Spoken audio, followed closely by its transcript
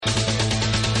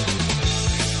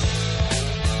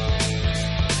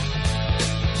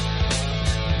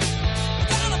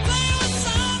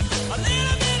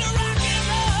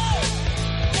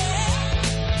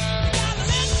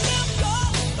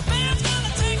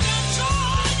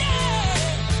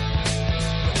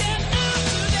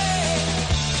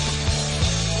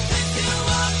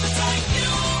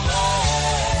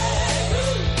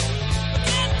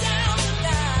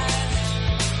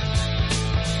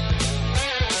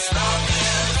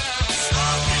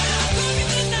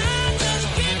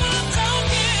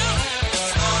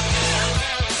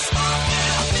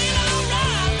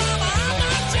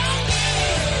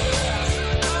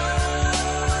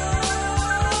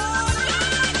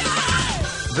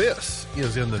This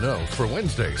is In the Know for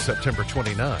Wednesday, September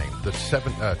 29, the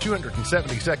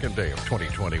 272nd day of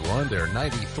 2021. There are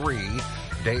 93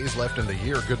 days left in the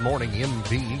year. Good morning,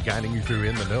 MV, guiding you through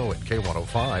In the Know at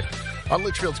K105. On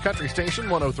Litchfield's Country Station,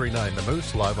 103.9 The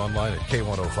Moose, live online at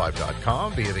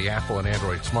K105.com via the Apple and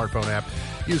Android smartphone app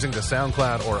using the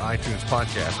SoundCloud or iTunes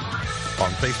podcast. On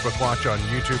Facebook Watch, on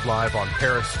YouTube Live, on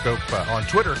Periscope, on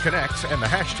Twitter Connect, and the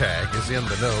hashtag is In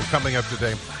the Know. Coming up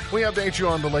today, we update you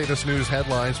on the latest news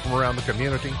headlines from around the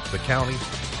community, the county,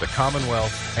 the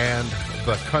Commonwealth, and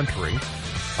the country.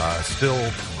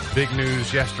 Still big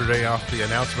news yesterday off the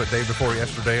announcement day before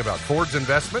yesterday about Ford's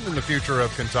investment in the future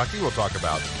of Kentucky. We'll talk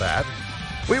about that.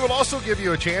 We will also give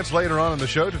you a chance later on in the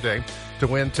show today to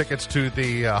win tickets to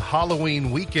the Halloween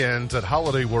weekends at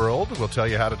Holiday World. We'll tell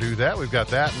you how to do that. We've got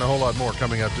that and a whole lot more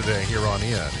coming up today here on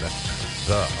In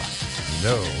the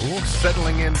Know.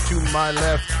 Settling into my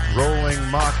left, rolling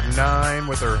Mach 9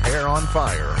 with her hair on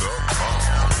fire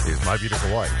is my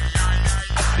beautiful wife,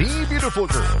 the beautiful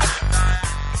girl.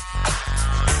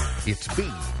 It's Beach.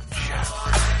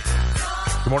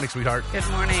 Good morning, sweetheart. Good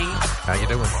morning. How you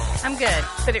doing? I'm good,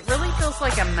 but it really feels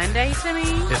like a Monday to me.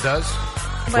 It does?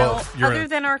 Well, other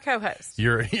than our co-host.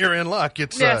 You're in luck.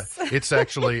 It's yes. It's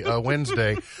actually a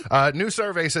Wednesday. New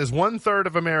survey says 1/3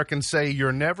 of Americans say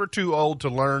you're never too old to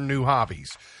learn new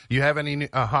hobbies. You have any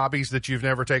hobbies that you've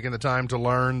never taken the time to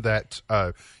learn that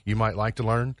you might like to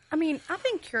learn? I mean, I've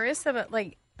been curious about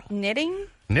knitting.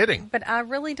 Knitting. But I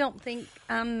really don't think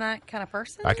I'm that kind of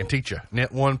person. I can teach you.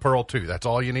 Knit one, purl two. That's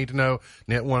all you need to know.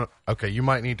 Knit one. Okay, you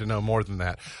might need to know more than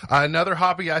that. Another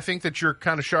hobby I think that you're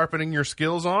kind of sharpening your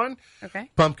skills on. Okay.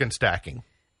 Pumpkin stacking.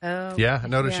 Oh. Yeah, I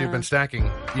noticed you've been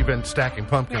stacking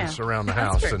pumpkins around the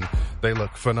house, and they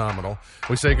look phenomenal.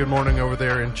 We say good morning over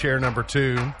there in chair number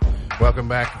 2. Welcome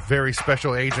back, very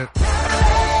special agent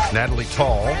Natalie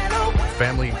Tall,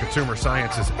 Family and Consumer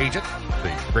Sciences Agent,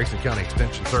 the Grayson County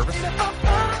Extension Service.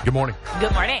 Good morning.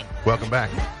 Good morning. Welcome back.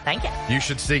 Thank you. You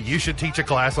should teach a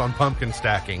class on pumpkin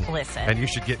stacking. Listen. And you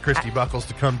should get Christy Buckles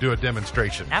to come do a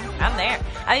demonstration. I'm there.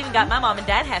 I even got my mom and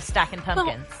dad have stacking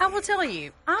pumpkins. Well, I will tell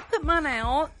you, I put mine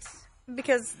out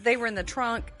because they were in the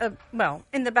trunk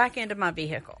in the back end of my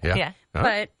vehicle. Yeah.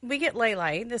 But we get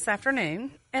Lele this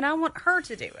afternoon, and I want her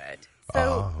to do it.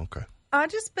 So okay. I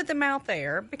just put them out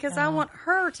there because I want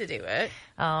her to do it.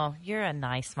 Oh, you're a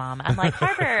nice mom. I'm like,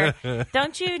 Harper,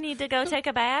 don't you need to go take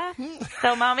a bath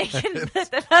so mommy can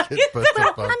put the pumpkins?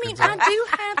 I mean, I do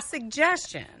have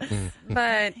suggestions,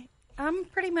 but I'm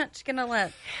pretty much going to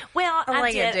let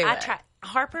Alea do it. I tried.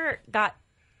 Harper got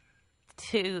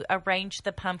to arrange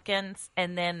the pumpkins,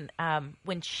 and then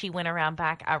when she went around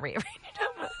back, I rearranged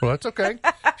them. Well, that's okay.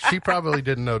 She probably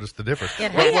didn't notice the difference.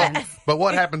 But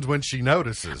what happens when she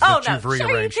notices that you've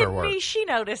rearranged her work? She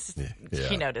noticed. Yeah.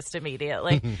 She noticed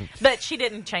immediately, but she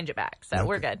didn't change it back, so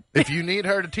we're good. If you need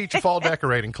her to teach a fall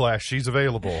decorating class, she's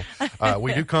available.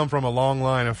 We do come from a long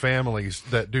line of families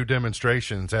that do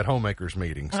demonstrations at homemakers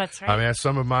meetings. That's right. I mean,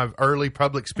 some of my early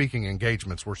public speaking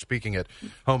engagements were speaking at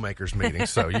homemakers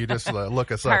meetings, so you just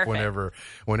look us up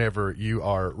whenever you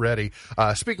are ready.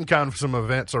 Speaking kind of some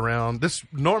events around, this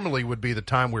normally would be the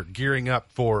time we're gearing up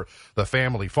for the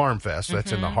Family Farm Fest.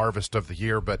 That's in the harvest of the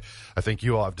year, but I think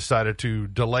you all have decided to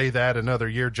delay that another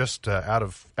year just out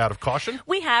of caution.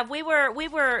 We have. We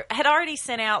had already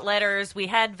sent out letters. We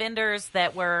had vendors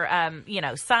that were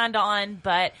signed on,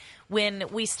 but when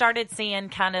we started seeing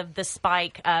kind of the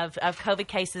spike of COVID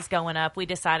cases going up, we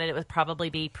decided it would probably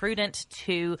be prudent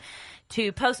to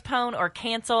postpone or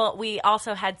cancel. We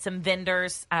also had some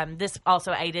vendors. This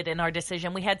also aided in our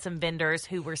decision. We had some vendors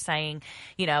who were saying,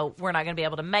 we're not going to be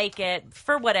able to make it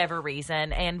for whatever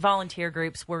reason, and volunteer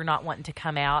groups were not wanting to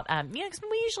come out. Because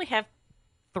we usually have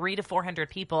 300 to 400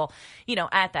 people,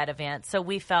 at that event. So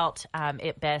we felt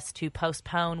it best to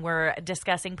postpone. We're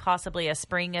discussing possibly a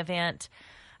spring event.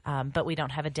 But we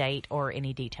don't have a date or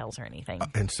any details or anything.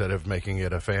 Instead of making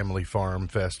it a Family Farm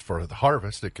Fest for the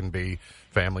harvest, it can be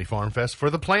Family Farm Fest for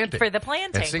the planting. For the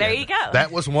planting. There you go.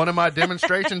 That was one of my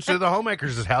demonstrations to the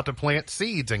homemakers, is how to plant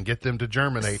seeds and get them to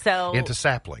germinate into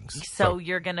saplings. So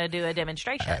you're going to do a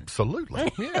demonstration.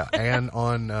 Absolutely. Yeah. And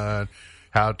on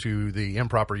how to the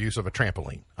improper use of a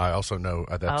trampoline. I also know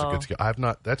that's a good skill.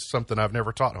 That's something I've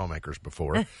never taught homemakers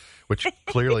before, which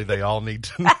clearly they all need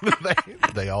to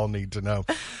they all need to know.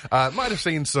 Might have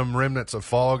seen some remnants of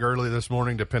fog early this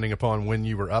morning, depending upon when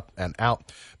you were up and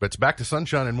out. But it's back to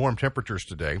sunshine and warm temperatures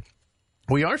today.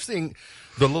 We are seeing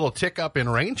the little tick up in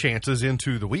rain chances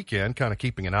into the weekend, kind of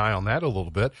keeping an eye on that a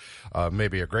little bit.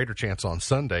 Maybe a greater chance on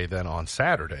Sunday than on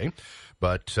Saturday.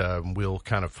 But we'll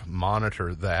kind of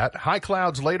monitor that. High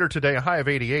clouds later today, a high of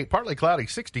 88. Partly cloudy,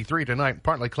 63 tonight.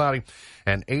 Partly cloudy,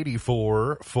 and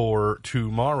 84 for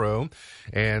tomorrow.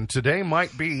 And today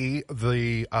might be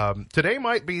the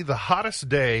hottest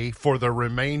day for the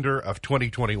remainder of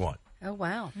 2021. Oh,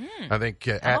 wow. I think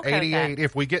at 88,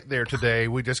 if we get there today,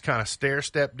 we just kind of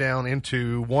step down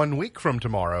into 1 week from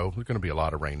tomorrow. There's going to be a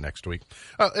lot of rain next week.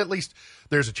 At least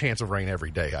there's a chance of rain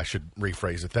every day. I should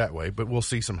rephrase it that way. But we'll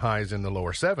see some highs in the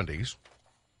lower 70s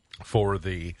for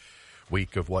the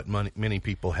week of what many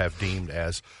people have deemed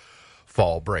as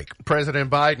fall break.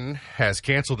 President Biden has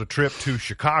canceled a trip to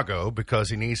Chicago because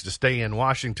he needs to stay in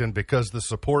Washington because the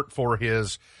support for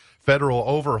his federal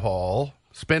overhaul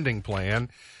spending plan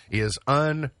is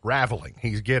unraveling.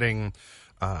 He's getting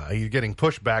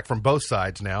pushback from both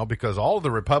sides now because all of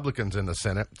the Republicans in the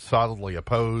Senate solidly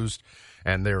opposed,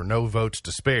 and there are no votes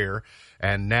to spare.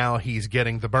 And now he's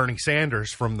getting the Bernie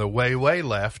Sanders from the way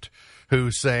left,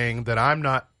 who's saying that I'm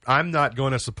not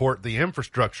going to support the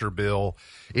infrastructure bill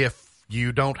if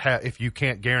you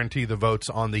can't guarantee the votes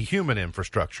on the human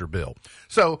infrastructure bill.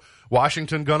 So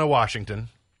Washington gonna Washington.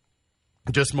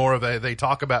 Just more of they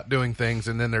talk about doing things,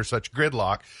 and then there's such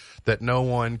gridlock that no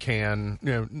one can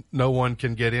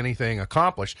get anything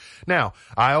accomplished. Now,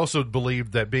 I also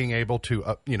believe that being able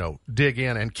to dig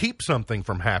in and keep something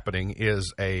from happening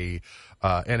is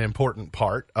an important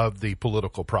part of the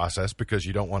political process, because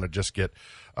you don't want to just get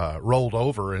rolled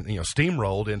over and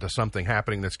steamrolled into something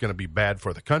happening that's going to be bad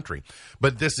for the country.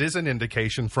 But this is an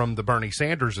indication from the Bernie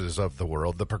Sanderses of the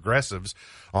world, the progressives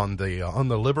on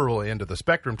the liberal end of the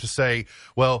spectrum, to say,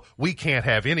 well, we can't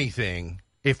have anything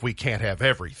if we can't have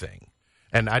everything.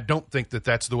 And I don't think that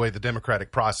that's the way the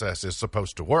democratic process is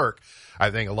supposed to work.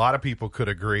 I think a lot of people could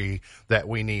agree that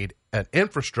we need an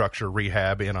infrastructure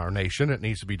rehab in our nation. It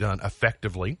needs to be done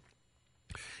effectively.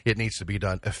 It needs to be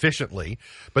done efficiently.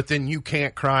 But then you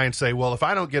can't cry and say, well, if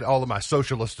I don't get all of my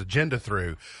socialist agenda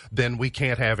through, then we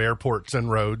can't have airports and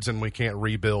roads and we can't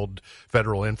rebuild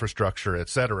federal infrastructure, et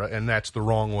cetera. And that's the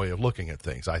wrong way of looking at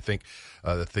things. I think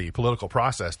that the political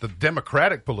process, the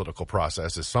democratic political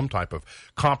process, is some type of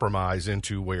compromise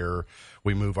into where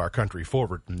we move our country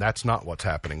forward. And that's not what's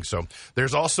happening. So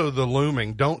there's also the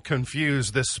looming, don't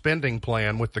confuse this spending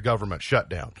plan with the government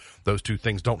shutdown. Those two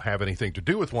things don't have anything to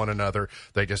do with one another.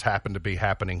 They just happen to be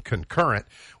happening concurrent,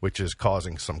 which is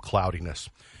causing some cloudiness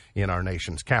in our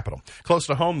nation's capital. Close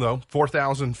to home, though,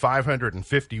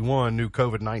 4,551 new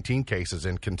COVID-19 cases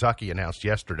in Kentucky announced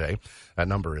yesterday. That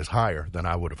number is higher than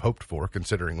I would have hoped for,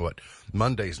 considering what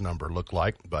Monday's number looked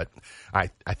like. But I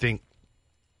think,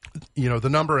 the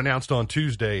number announced on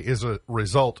Tuesday is a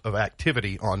result of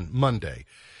activity on Monday.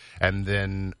 And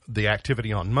then the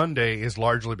activity on Monday is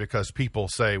largely because people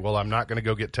say, well, I'm not going to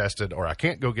go get tested, or I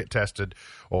can't go get tested,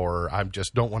 or I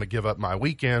just don't want to give up my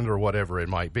weekend, or whatever it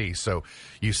might be. So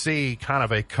you see kind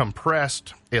of a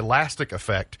compressed elastic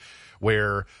effect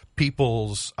where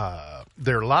people's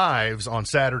their lives on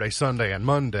Saturday, Sunday, and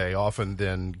Monday often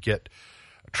then get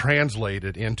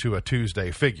translated into a Tuesday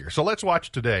figure. So let's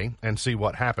watch today and see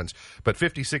what happens. But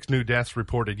 56 new deaths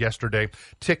reported yesterday,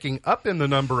 ticking up in the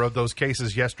number of those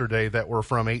cases yesterday that were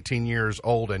from 18 years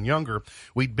old and younger.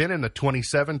 We'd been in the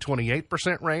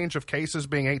 27-28% range of cases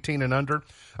being 18 and under.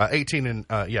 18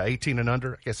 and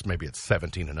under. I guess maybe it's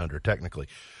 17 and under technically.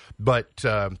 But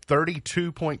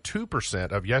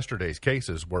 32.2% of yesterday's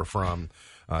cases were from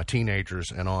teenagers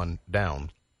and on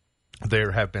down.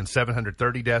 There have been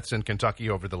 730 deaths in Kentucky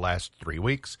over the last 3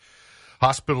 weeks.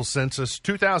 Hospital census,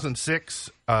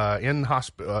 2006 in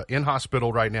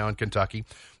hospital right now in Kentucky.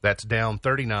 That's down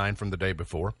 39 from the day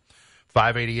before.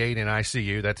 588 in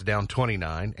ICU, that's down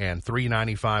 29, and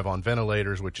 395 on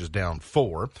ventilators, which is down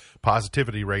 4.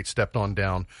 Positivity rate stepped on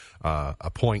down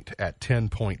a point at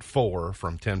 10.4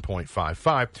 from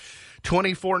 10.55.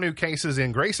 24 new cases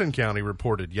in Grayson County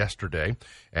reported yesterday,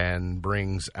 and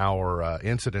brings our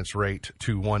incidence rate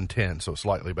to 110, so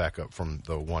slightly back up from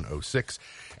the 106.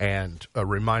 And a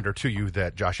reminder to you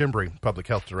that Josh Embry, Public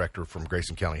Health Director from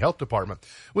Grayson County Health Department,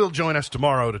 will join us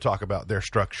tomorrow to talk about their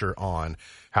structure on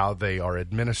how they are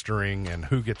administering and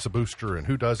who gets a booster and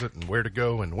who does it and where to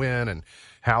go and when and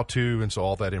how to. And so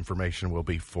all that information will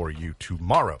be for you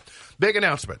tomorrow. Big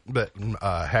announcement that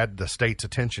had the state's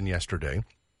attention yesterday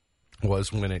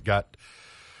was when it got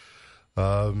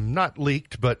not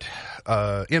leaked, but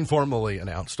informally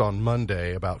announced on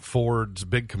Monday about Ford's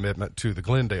big commitment to the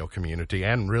Glendale community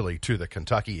and really to the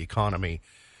Kentucky economy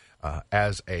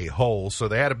as a whole. So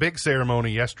they had a big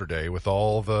ceremony yesterday with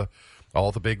all the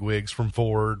all the big wigs from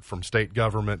Ford, from state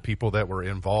government, people that were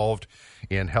involved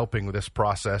in helping with this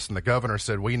process. And the governor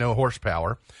said, we know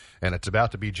horsepower, and it's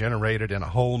about to be generated in a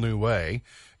whole new way.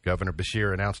 Governor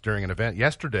Beshear announced during an event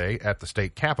yesterday at the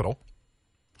state capitol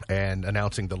and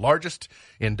announcing the largest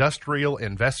industrial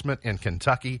investment in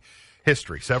Kentucky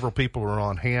history. Several people were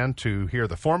on hand to hear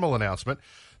the formal announcement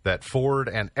that Ford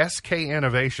and SK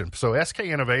Innovation. So SK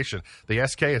Innovation, the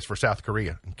SK is for South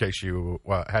Korea, in case you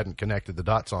hadn't connected the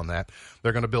dots on that.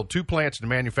 They're going to build 2 plants to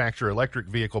manufacture electric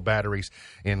vehicle batteries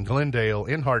in Glendale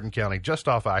in Hardin County, just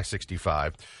off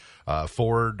I-65.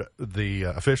 Ford, the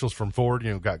officials from Ford,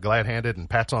 got glad-handed and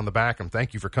pats on the back and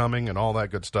thank you for coming and all that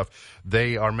good stuff.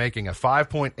 They are making a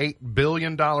 $5.8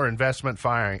 billion investment,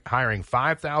 hiring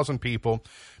 5,000 people,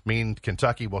 mean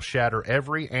Kentucky will shatter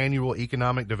every annual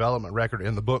economic development record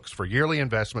in the books for yearly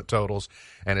investment totals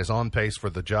and is on pace for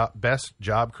the best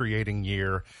job-creating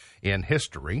year in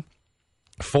history.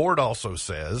 Ford also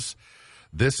says,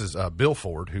 this is Bill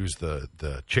Ford, who's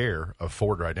the chair of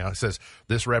Ford right now. He says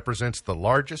this represents the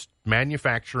largest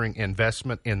manufacturing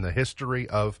investment in the history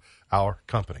of our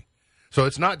company. So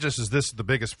it's not just as this is the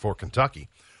biggest for Kentucky.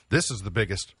 This is the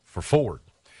biggest for Ford.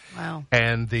 Wow.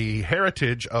 And the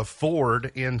heritage of Ford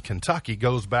in Kentucky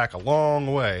goes back a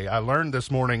long way. I learned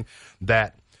this morning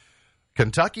that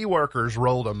Kentucky workers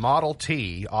rolled a Model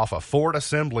T off a Ford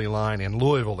assembly line in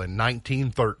Louisville in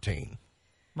 1913.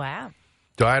 Wow.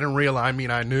 So I didn't realize,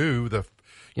 I knew the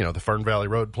Fern Valley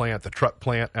Road plant, the truck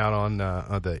plant out on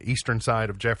the eastern side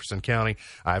of Jefferson County.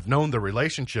 I've known the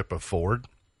relationship of Ford,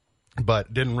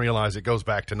 but didn't realize it goes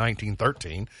back to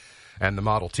 1913 and the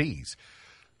Model Ts.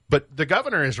 But the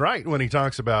governor is right when he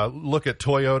talks about, look at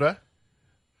Toyota,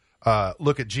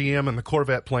 look at GM and the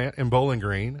Corvette plant in Bowling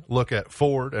Green, look at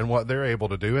Ford and what they're able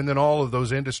to do, and then all of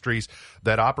those industries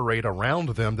that operate around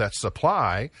them that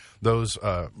supply those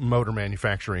motor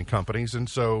manufacturing companies. And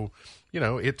so,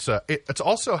 it's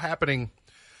also happening.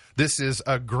 This is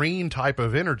a green type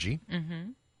of energy,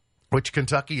 which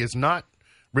Kentucky is not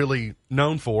really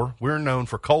known for. We're known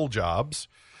for coal jobs.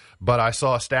 But I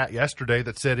saw a stat yesterday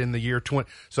that said in the year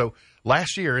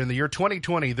last year, in the year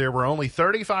 2020, there were only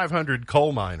 3,500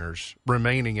 coal miners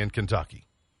remaining in Kentucky.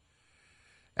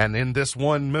 And in this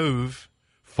one move,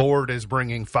 Ford is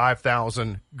bringing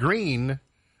 5,000 green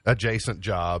adjacent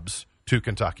jobs to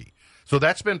Kentucky. So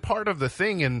that's been part of the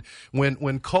thing. And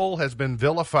when coal has been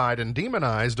vilified and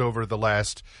demonized over the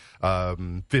last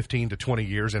 15 to 20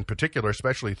 years in particular,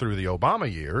 especially through the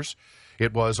Obama years,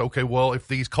 it was, okay, well, if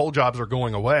these coal jobs are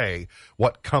going away,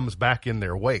 what comes back in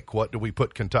their wake? What do we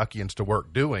put Kentuckians to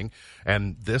work doing?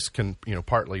 And this can,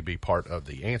 partly be part of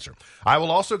the answer. I will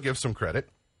also give some credit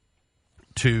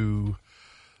to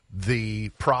the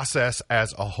process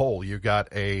as a whole. You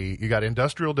got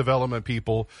industrial development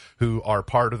people who are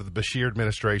part of the Beshear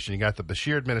administration. You got the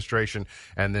Beshear administration,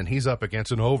 and then he's up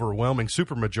against an overwhelming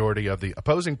supermajority of the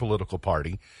opposing political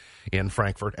party in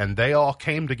Frankfort, and they all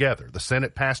came together. The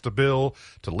Senate passed a bill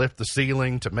to lift the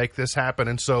ceiling to make this happen.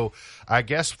 And so I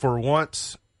guess for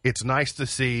once, it's nice to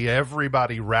see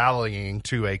everybody rallying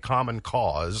to a common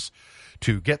cause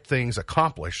to get things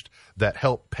accomplished that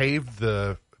help pave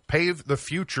the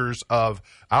futures of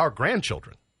our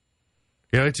grandchildren.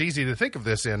 It's easy to think of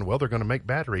this they're going to make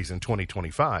batteries in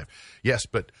 2025. Yes,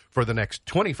 but for the next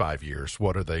 25 years,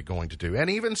 what are they going to do? And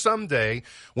even someday,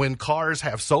 when cars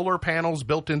have solar panels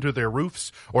built into their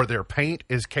roofs or their paint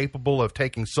is capable of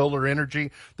taking solar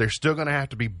energy, there's still going to have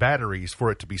to be batteries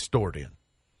for it to be stored in.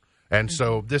 And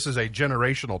so this is a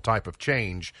generational type of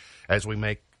change as we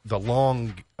make the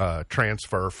long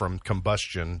transfer from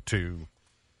combustion to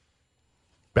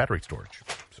battery storage.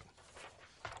 So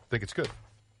I think it's good.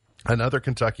 Another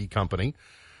Kentucky company,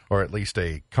 or at least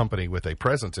a company with a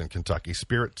presence in Kentucky,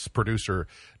 spirits producer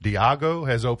Diageo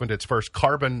has opened its first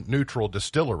carbon-neutral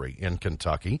distillery in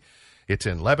Kentucky. It's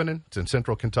in Lebanon. It's in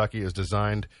central Kentucky. Is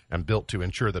designed and built to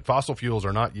ensure that fossil fuels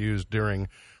are not used during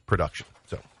production.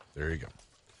 So there you go.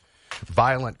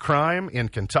 Violent crime in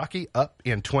Kentucky up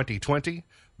in 2020.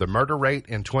 The murder rate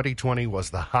in 2020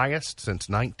 was the highest since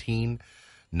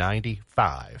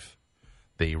 1995.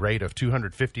 The rate of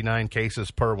 259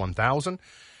 cases per 1,000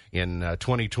 in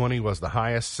 2020 was the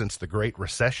highest since the Great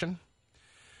Recession.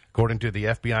 According to the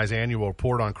FBI's annual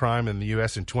report on crime in the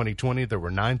U.S. in 2020, there were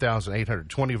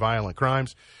 9,820 violent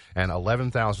crimes and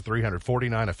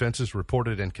 11,349 offenses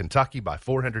reported in Kentucky by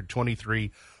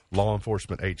 423 law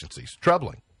enforcement agencies.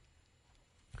 Troubling.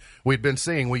 We'd been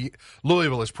seeing,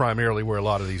 Louisville is primarily where a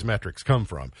lot of these metrics come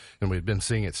from, and we've been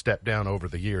seeing it step down over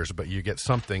the years, but you get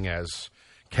something as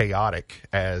chaotic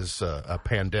as a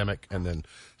pandemic and then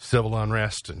civil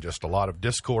unrest and just a lot of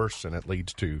discourse, and it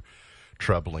leads to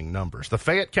troubling numbers. The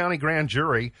Fayette County grand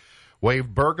jury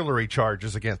waived burglary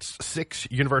charges against 6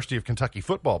 University of Kentucky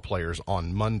football players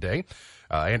on Monday.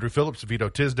 Andrew Phillips, Vito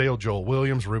Tisdale, Joel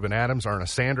Williams, Reuben Adams,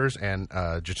 Ernest Sanders, and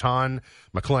Jaton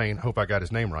McLean, hope I got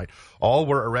his name right, all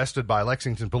were arrested by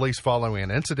Lexington police following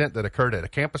an incident that occurred at a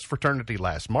campus fraternity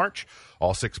last March.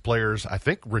 All 6 players, I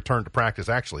think, returned to practice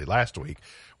actually last week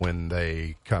when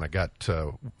they kind of got,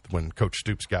 when Coach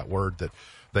Stoops got word that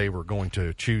they were going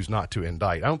to choose not to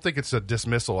indict. I don't think it's a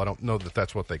dismissal. I don't know that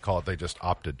that's what they call it. They just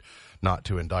opted not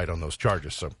to indict on those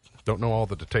charges. So don't know all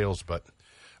the details, but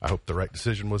I hope the right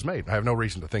decision was made. I have no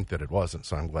reason to think that it wasn't,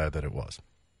 so I'm glad that it was.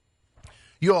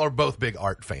 You all are both big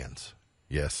art fans.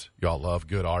 Yes, y'all love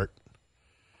good art.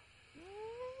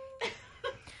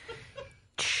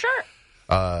 Sure.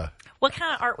 What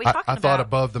kind of art are we talking about? I thought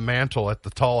above the mantle at the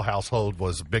Tall household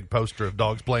was a big poster of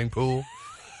dogs playing pool.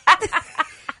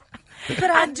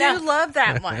 But I do love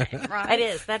that one. Right? It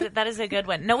is. That is a good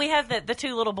one. No, we have the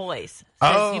 2 little boys.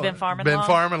 Oh, you've been farming long? Been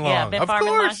farming long. Yeah, been of farming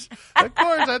course. long. Of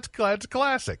course, that's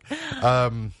classic.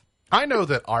 I know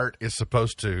that art is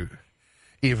supposed to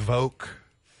evoke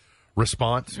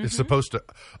response. Mm-hmm.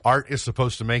 Art is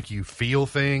supposed to make you feel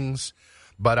things,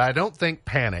 but I don't think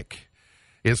panic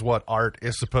is what art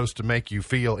is supposed to make you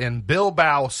feel. In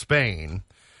Bilbao, Spain,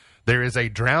 there is a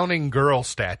drowning girl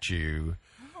statue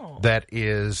that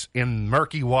is in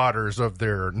murky waters of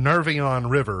their Nervion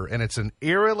River, and it's an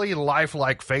eerily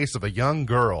lifelike face of a young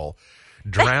girl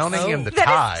drowning in the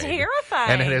tide. Is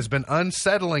terrifying. And it has been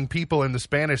unsettling people in the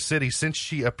Spanish city since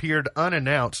she appeared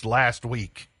unannounced last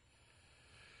week.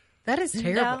 That is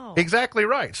terrible. No. Exactly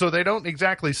right. So they don't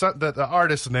exactly... The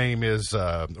artist's name is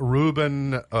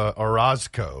Ruben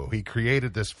Orozco. He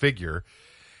created this figure.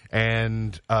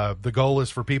 And the goal is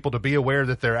for people to be aware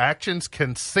that their actions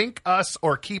can sink us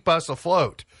or keep us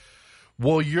afloat.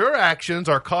 Well, your actions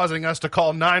are causing us to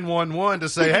call 911 to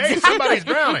say, hey, somebody's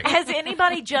drowning. Has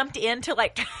anybody jumped in to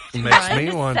Makes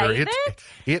me wonder.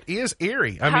 It is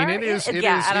eerie. I mean, it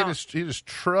is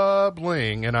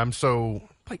troubling. And I'm so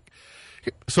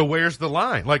so where's the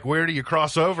line? Like, where do you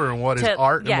cross over and what is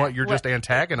art and what you're just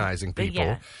antagonizing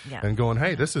people and going,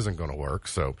 hey, this isn't going to work.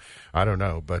 So I don't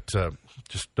know, but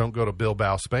just don't go to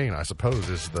Bilbao, Spain, I suppose,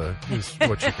 is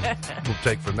what you can we'll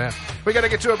take from that. We got to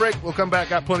get to a break. We'll come back.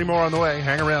 Got plenty more on the way.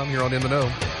 Hang around here on In the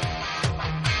Know.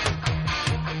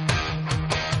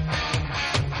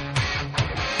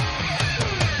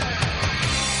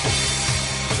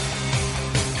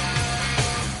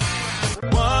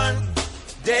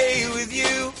 Day with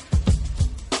you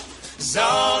is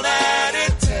all that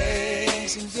it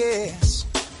takes, and yes.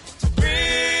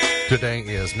 Today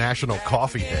is National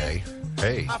Coffee Day.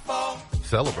 Hey,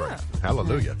 celebrate.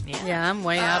 Hallelujah. Yeah, I'm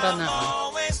way out on that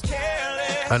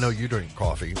one. I know you drink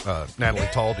coffee. Natalie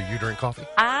Tall, do you drink coffee?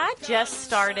 I just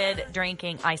started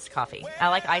drinking iced coffee. I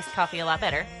like iced coffee a lot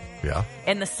better. Yeah.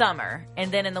 In the summer.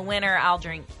 And then in the winter, I'll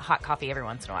drink hot coffee every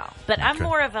once in a while. But I'm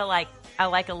more of I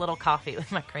like a little coffee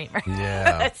with my creamer.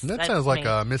 Yeah. that sounds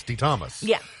like Misty Thomas.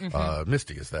 Yeah. Mm-hmm.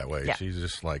 Misty is that way. Yeah. She's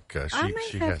just like, I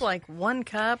may have like 1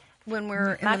 cup when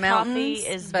we're in my the mountains. Coffee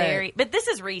is but this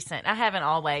is recent. I haven't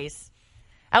always.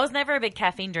 I was never a big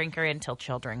caffeine drinker until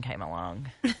children came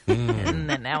along. And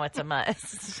then now it's a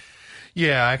must.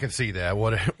 Yeah, I can see that.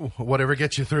 Whatever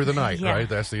gets you through the night, right?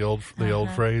 That's the old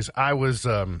phrase. I was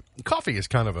coffee is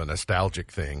kind of a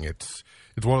nostalgic thing. It's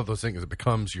one of those things that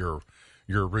becomes your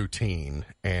routine.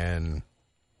 And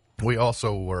we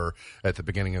also were at the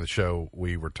beginning of the show.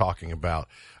 We were talking about.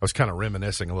 I was kind of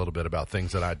reminiscing a little bit about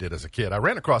things that I did as a kid. I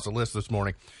ran across a list this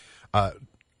morning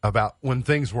about when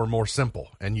things were more simple,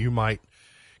 and you might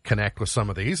connect with some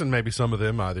of these, and maybe some of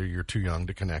them either you're too young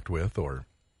to connect with or.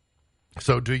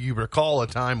 So do you recall a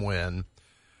time when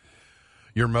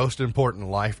your most important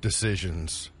life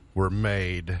decisions were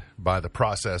made by the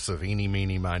process of eeny,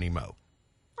 meeny, miny, mo?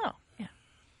 Oh, yeah.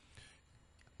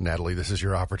 Natalie, this is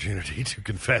your opportunity to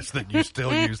confess that you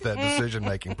still use that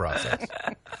decision-making process.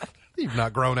 You've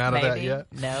not grown out of that yet?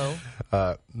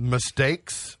 No.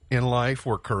 Mistakes in life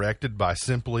were corrected by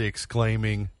simply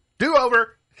exclaiming,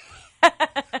 do-over!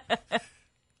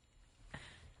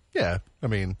 Yeah, I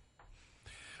mean...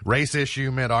 Race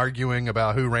issue meant arguing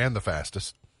about who ran the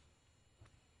fastest.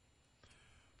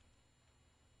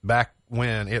 Back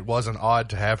when it wasn't odd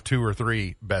to have 2 or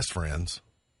 3 best friends.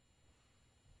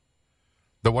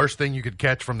 The worst thing you could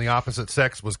catch from the opposite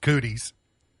sex was cooties.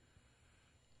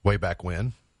 Way back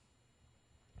when.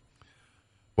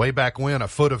 Way back when a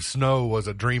foot of snow was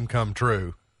a dream come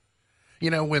true.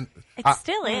 when it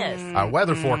still is. Our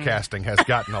weather forecasting has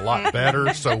gotten a lot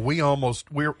better, so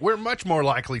we're much more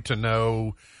likely to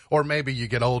know, or maybe you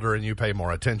get older and you pay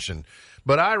more attention.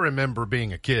 But I remember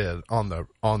being a kid on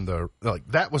the like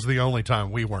that was the only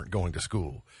time we weren't going to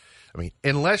school. I mean,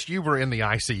 unless you were in the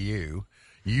ICU,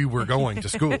 you were going to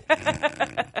school.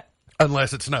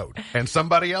 Unless it snowed and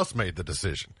somebody else made the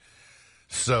decision.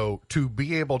 So to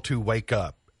be able to wake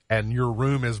up and your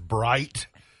room is bright,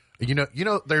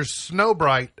 there's snow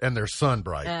bright and there's sun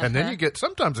bright. And then you get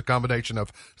sometimes a combination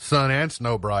of sun and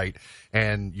snow bright,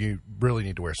 and you really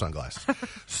need to wear sunglasses.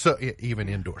 So even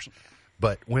indoors.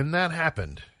 But when that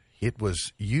happened, it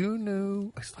was,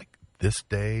 it's like, this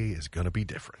day is going to be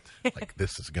different. Like,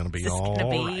 this is going to be all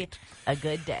right. A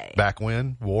good day. Back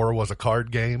when war was a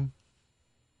card game,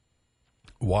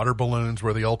 water balloons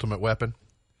were the ultimate weapon.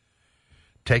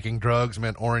 Taking drugs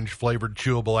meant orange-flavored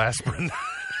chewable aspirin.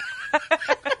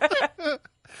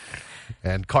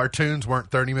 And cartoons weren't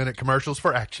 30-minute commercials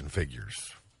for action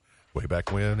figures. Way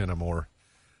back when, in a more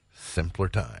simpler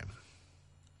time.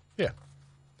 Yeah.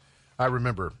 I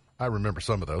remember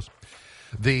some of those.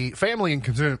 The family and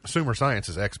consumer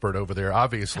sciences expert over there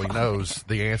obviously knows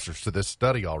the answers to this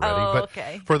study already.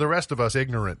 But for the rest of us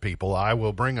ignorant people, I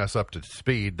will bring us up to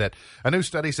speed that a new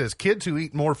study says kids who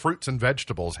eat more fruits and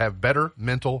vegetables have better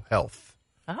mental health.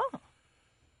 Oh.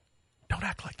 Don't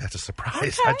act like that's a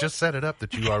surprise. Okay. I just set it up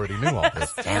that you already knew all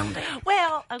this.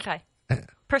 Well, okay.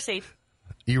 Proceed.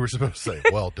 You were supposed to say,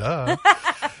 well, duh.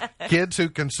 Kids who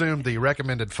consumed the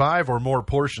recommended 5 or more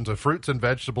portions of fruits and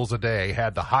vegetables a day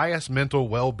had the highest mental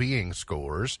well-being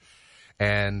scores.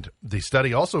 And the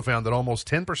study also found that almost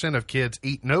 10% of kids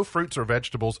eat no fruits or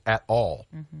vegetables at all.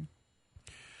 Mm-hmm.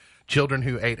 Children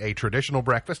who ate a traditional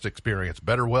breakfast experienced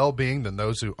better well-being than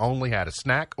those who only had a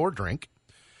snack or drink.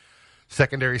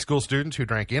 Secondary school students who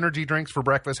drank energy drinks for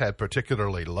breakfast had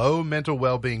particularly low mental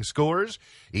well-being scores,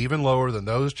 even lower than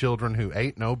those children who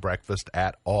ate no breakfast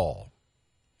at all.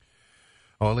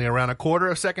 Only around a quarter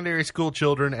of secondary school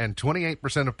children and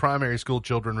 28% of primary school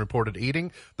children reported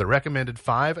eating the recommended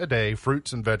 5 a day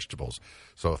fruits and vegetables.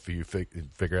 So if you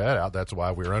figure that out, that's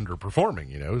why we're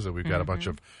underperforming, so we've got a bunch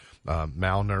of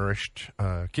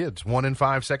malnourished kids. 1 in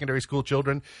 5 secondary school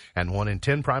children and 1 in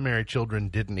 10 primary children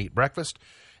didn't eat breakfast.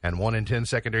 And 1 in 10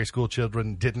 secondary school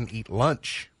children didn't eat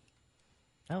lunch.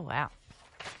 Oh, wow.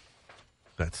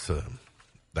 That's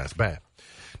bad.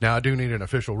 Now, I do need an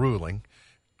official ruling.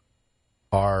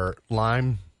 Are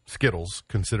lime Skittles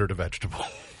considered a vegetable?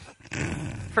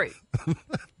 Fruit.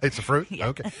 It's a fruit? Yeah.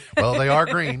 Okay. Well, they are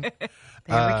green. There we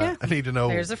go. I need to know.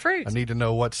 There's a fruit. I need to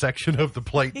know what section of the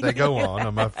plate they go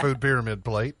on my food pyramid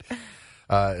plate.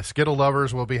 Skittle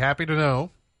lovers will be happy to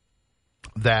know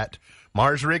that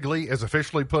Mars Wrigley is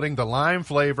officially putting the lime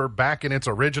flavor back in its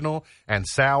original and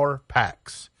sour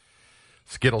packs.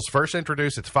 Skittles first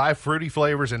introduced its 5 fruity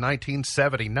flavors in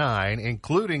 1979,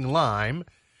 including lime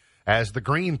as the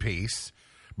green piece.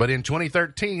 But in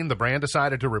 2013, the brand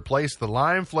decided to replace the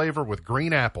lime flavor with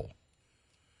green apple.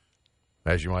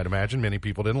 As you might imagine, many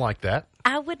people didn't like that.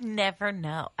 I would never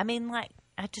know. I mean,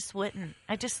 I just wouldn't.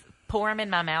 I just pour them in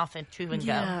my mouth and chew and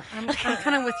go. I'm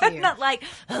kind of with you. I'm not like,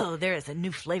 there is a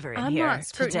new flavor in here. I'm not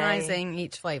scrutinizing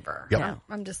each flavor. Yep. No,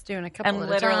 I'm just doing a couple I'm at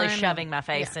literally a time. shoving my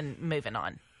face and moving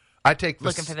on.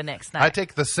 Looking for the next night. I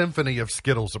take the symphony of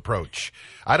Skittles approach.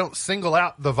 I don't single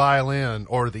out the violin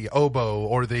or the oboe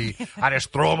or I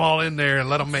just throw them all in there and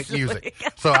let them make music.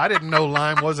 So I didn't know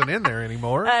lime wasn't in there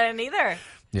anymore. I didn't either.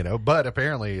 But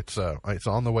apparently it's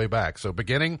on the way back. So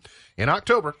beginning in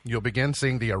October, you'll begin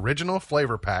seeing the original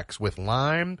flavor packs with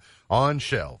lime on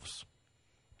shelves.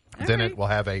 Then it will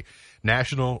have a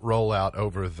national rollout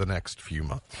over the next few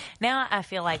months. Now I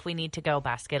feel like we need to go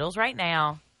buy Skittles right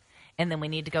now, and then we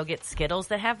need to go get Skittles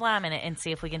that have lime in it and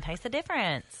see if we can taste the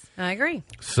difference. I agree.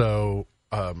 So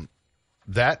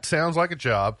that sounds like a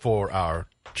job for our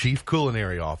chief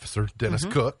culinary officer, Dennis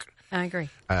Cook. I agree.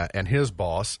 And his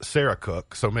boss, Sarah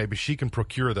Cook. So maybe she can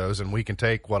procure those, and we can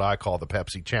take what I call the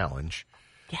Pepsi Challenge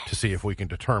to see if we can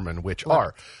determine which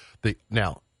are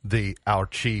our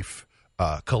chief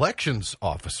collections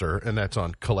officer, and that's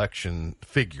on collection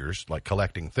figures, like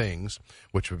collecting things,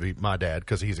 which would be my dad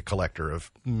because he's a collector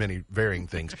of many varying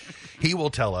things. He will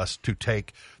tell us to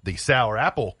take the sour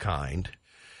apple kind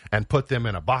and put them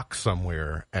in a box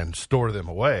somewhere and store them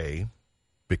away,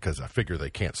 because I figure they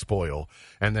can't spoil.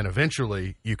 And then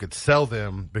eventually you could sell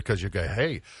them because you go,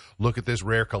 hey, look at this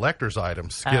rare collector's item,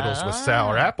 Skittles with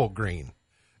sour apple green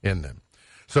in them.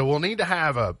 So we'll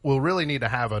really need to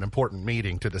have an important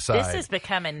meeting to decide. This is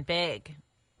becoming big.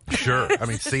 Sure. I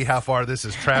mean, see how far this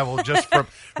has traveled just from.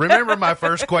 Remember my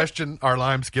first question: are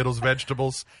lime, Skittles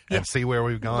vegetables? And see where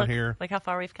we've gone here. Look how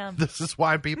far we've come. This is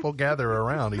why people gather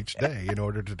around each day in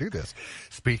order to do this.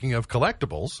 Speaking of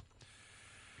collectibles,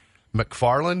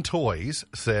 McFarlane Toys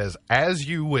says, "As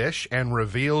You Wish," and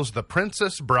reveals the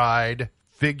Princess Bride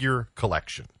figure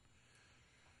collection.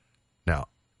 Now,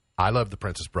 I love the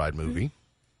Princess Bride movie.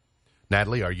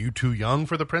 Natalie, are you too young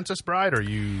for the Princess Bride? Are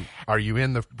you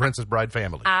in the Princess Bride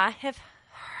family? I have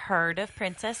heard of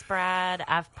Princess Bride.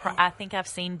 I think I've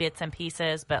seen bits and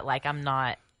pieces, but like I'm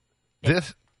not.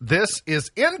 This is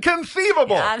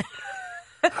inconceivable.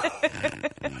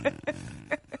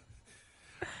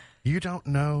 You don't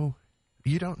know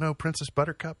Princess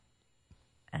Buttercup?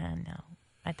 No,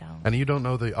 I don't. And you don't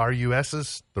know the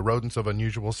RUSs, the rodents of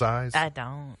unusual size? I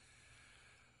don't.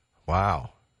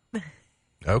 Wow.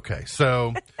 Okay,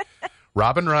 so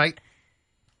Robin Wright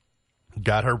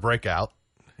got her breakout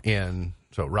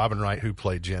so Robin Wright, who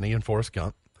played Jenny in Forrest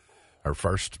Gump, her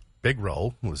first big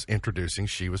role was introducing,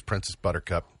 she was Princess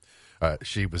Buttercup.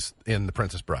 She was in The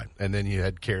Princess Bride. And then you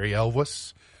had Carrie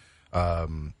Elwes,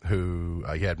 who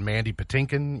you had Mandy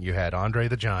Patinkin, you had Andre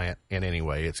the Giant. And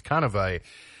anyway, it's kind of I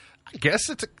guess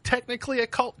it's technically a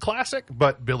cult classic,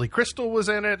 but Billy Crystal was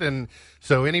in it, and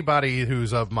so anybody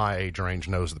who's of my age range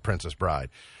knows The Princess Bride.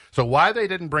 So why they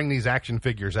didn't bring these action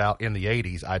figures out in the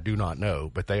 80s, I do not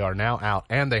know, but they are now out,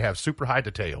 and they have super high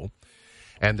detail,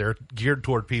 and they're geared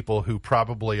toward people who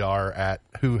probably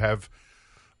who have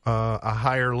a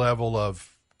higher level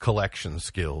of collection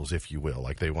skills, if you will,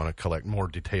 like they want to collect more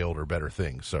detailed or better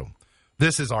things. So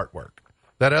this is artwork.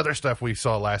 That other stuff we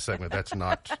saw last segment, that's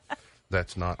not...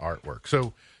 That's not artwork.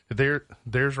 So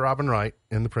there's Robin Wright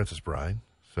in The Princess Bride.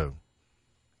 So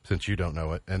since you don't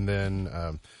know it, and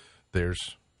then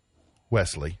there's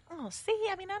Wesley. Oh, see,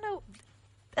 I mean, I know,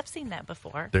 I've seen that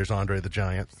before. There's Andre the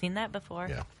Giant. Seen that before.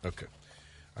 Yeah. Okay.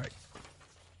 All right.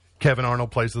 Kevin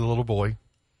Arnold plays the little boy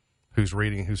who's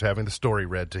having the story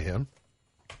read to him.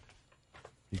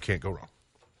 You can't go wrong.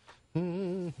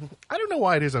 I don't know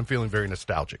why it is I'm feeling very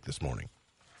nostalgic this morning.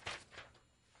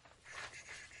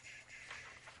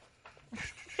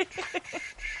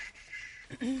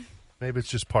 Maybe it's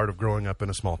just part of growing up in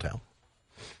a small town.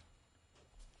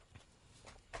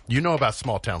 You know about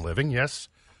small town living, yes?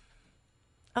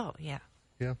 Oh, yeah.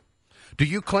 Yeah. Do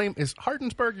you claim, is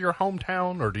Hardinsburg your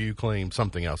hometown, or do you claim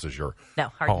something else as your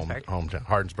Hardinsburg. hometown?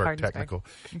 Hardinsburg Technical.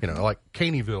 You know, like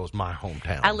Caneyville is my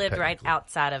hometown. I lived right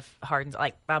outside of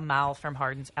outside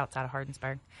of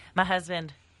Hardinsburg. My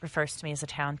husband refers to me as a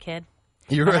town kid.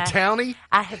 You're a townie?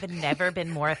 I have never been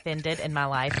more offended in my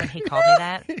life when he called me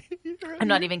that. I'm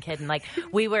not even kidding. Like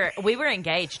we were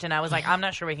engaged, and I was like, I'm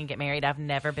not sure we can get married. I've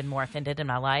never been more offended in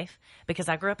my life because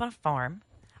I grew up on a farm.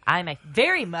 I'm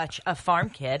very much a farm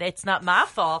kid. It's not my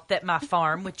fault that my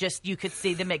farm you could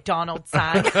see the McDonald's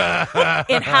sign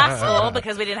in high school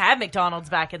because we didn't have McDonald's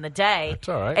back in the day. That's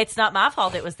all right. It's not my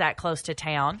fault it was that close to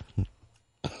town.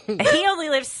 He only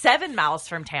lives 7 miles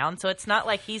from town, so it's not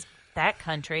like he's that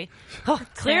country. Oh,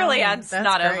 clearly, I'm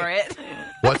not great. Over it.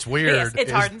 What's weird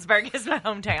is Hardinsburg is my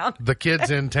hometown. The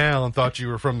kids in town thought you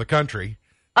were from the country.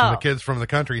 And the kids from the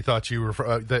country thought you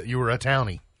were that you were a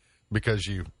townie because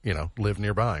you live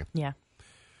nearby. Yeah.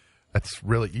 That's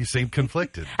really, you seem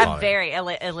conflicted. I'm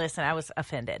listen, I was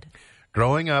offended.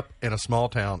 Growing up in a small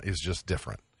town is just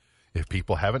different. If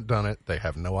people haven't done it, they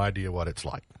have no idea what it's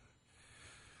like.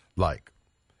 Like,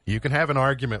 you can have an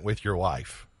argument with your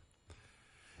wife,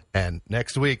 and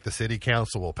next week, the city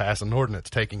council will pass an ordinance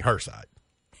taking her side.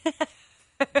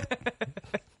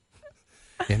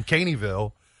 In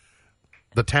Caneyville,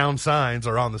 the town signs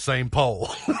are on the same pole.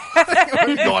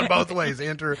 Going both ways,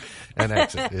 enter and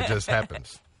exit. It just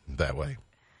happens that way.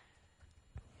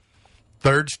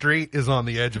 3rd Street is on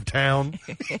the edge of town.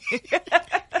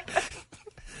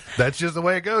 That's just the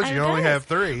way it goes. You only have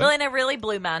 3. Well, and it really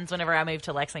blew minds whenever I moved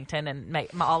to Lexington, and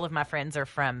all of my friends are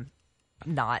from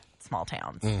not small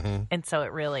towns. Mm-hmm. And so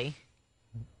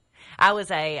I was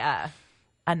a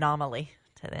anomaly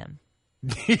to them.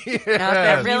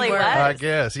 Yeah, it really was. I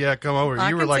guess. Yeah, come over.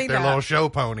 You were like their little show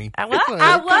pony. I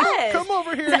was. Come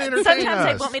over here and entertain Sometimes us.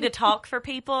 they want me to talk for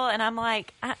people, and I'm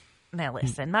like, now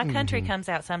listen, my country comes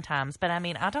out sometimes, but I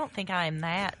mean, I don't think I am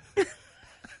that,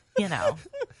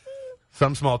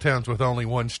 Some small towns with only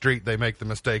one street, they make the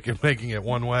mistake of making it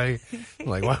one way.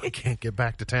 Like, well, we can't get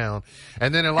back to town.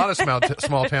 And then in a lot of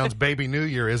small towns, Baby New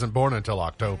Year isn't born until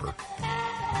October.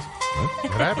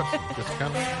 It happens. It just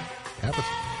kind of happens.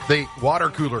 The water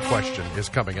cooler question is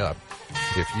coming up.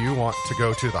 If you want to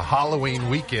go to the Halloween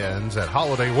weekends at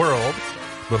Holiday World,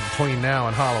 But between now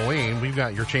and Halloween, we've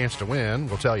got your chance to win.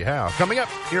 We'll tell you how. Coming up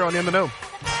here on In the Know.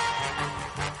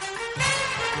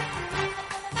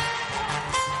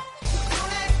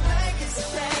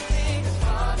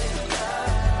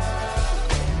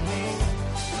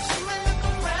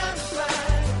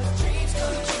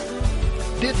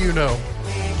 Did you know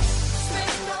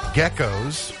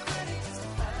geckos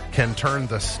can turn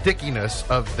the stickiness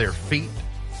of their feet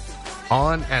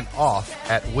on and off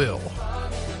at will?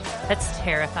 That's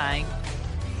terrifying.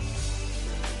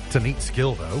 It's a neat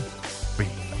skill, though.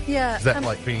 Yeah. Is that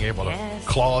like being able to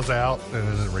claws out and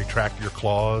then retract your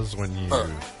claws when you...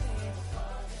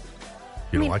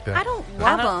 You don't like that? I don't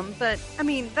love them, but, I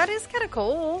mean, that is kind of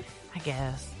cool. I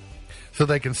guess. So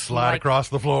they can slide across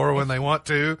the floor when they want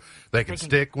to. They can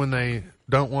stick when they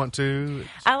don't want to.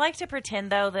 I like to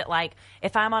pretend, though, that, like,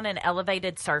 if I'm on an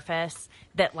elevated surface,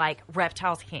 that, like,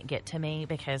 reptiles can't get to me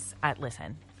because,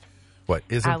 listen. What,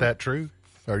 isn't that true?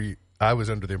 I was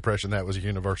under the impression that was a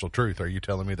universal truth. Are you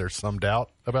telling me there's some doubt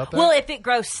about that? Well, if it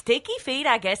grows sticky feet,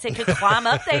 I guess it could climb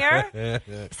up there.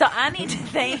 So I need to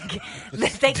think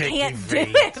that they can't do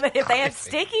it. But if they have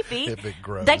sticky feet,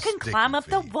 they can climb up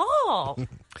the wall.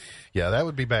 Yeah, that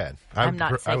would be bad. I'm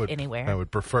not safe anywhere. I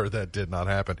would prefer that did not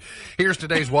happen. Here's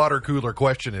today's water cooler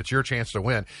question. It's your chance to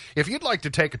win. If you'd like to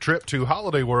take a trip to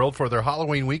Holiday World for their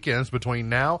Halloween weekends between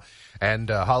now and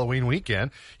Halloween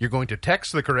weekend, you're going to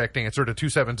text the correct answer to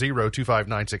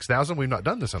 270-259-6000. We've not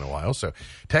done this in a while, so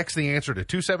text the answer to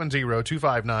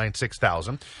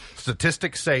 270-259-6000.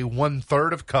 Statistics say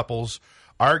 1/3 of couples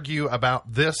argue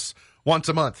about this once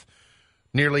a month.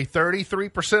 Nearly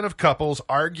 33% of couples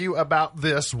argue about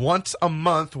this once a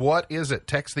month. What is it?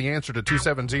 Text the answer to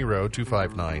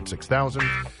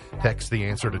 270-259-6000. Text the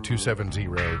answer to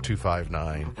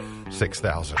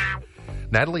 270-259-6000.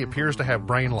 Natalie appears to have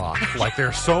brain lock. Like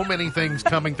there's so many things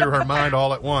coming through her mind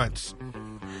all at once.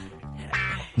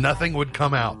 Nothing would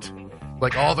come out.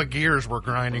 Like all the gears were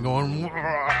grinding on.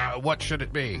 What should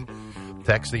it be?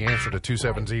 Text the answer to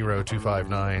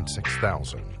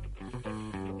 270-259-6000.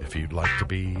 If you'd like to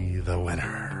be the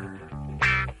winner.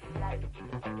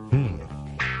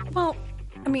 Well,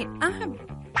 I mean, I have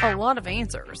a lot of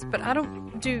answers, but I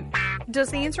don't does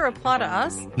the answer apply to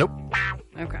us? Nope.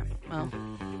 Okay, well,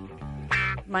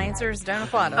 my answers don't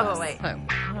apply to us. Oh, wait. So.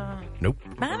 Nope.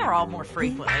 Mine are all more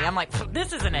frequently. I'm like,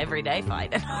 this is an everyday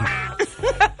fight.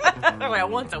 Well,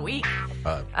 once a week.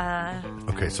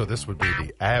 Okay, so this would be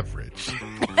the average.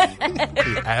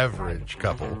 The average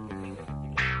couple.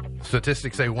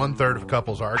 Statistics say 1/3 of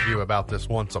couples argue about this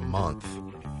once a month.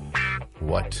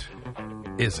 What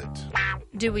is it?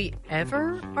 Do we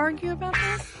ever argue about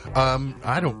this?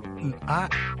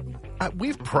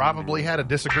 We've probably had a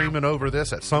disagreement over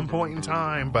this at some point in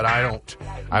time, but I don't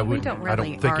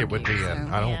think it would be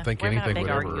I don't think anything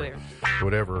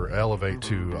would ever elevate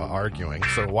to arguing.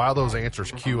 So while those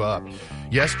answers queue up,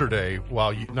 yesterday,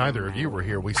 while neither of you were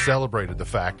here, we celebrated the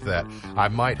fact that I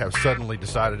might have suddenly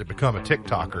decided to become a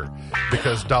TikToker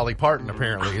because Dolly Parton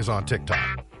apparently is on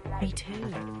TikTok. Me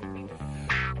too.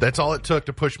 That's all it took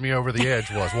to push me over the edge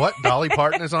was, what? Dolly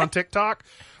Parton is on TikTok?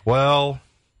 Well,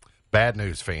 bad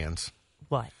news, fans.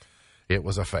 What? It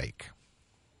was a fake.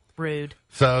 Rude.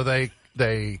 So they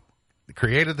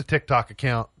created the TikTok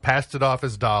account, passed it off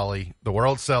as Dolly. The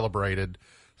world celebrated.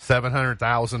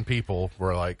 700,000 people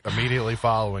were like immediately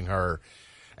following her.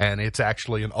 And it's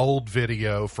actually an old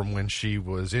video from when she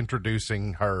was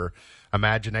introducing her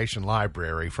imagination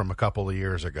library from a couple of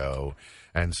years ago.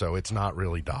 And so it's not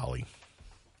really Dolly.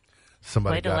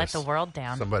 Way to let the world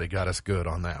down. Somebody got us good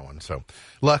on that one. So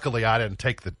luckily I didn't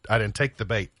take the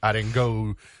bait. I didn't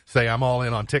go say I'm all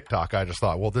in on TikTok. I just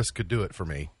thought, well, this could do it for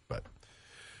me. But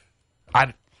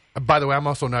by the way, I'm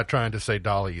also not trying to say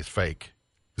Dolly is fake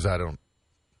because I don't.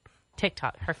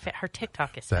 TikTok, her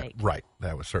TikTok is fake. Right.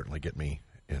 That would certainly get me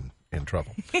in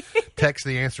trouble. Text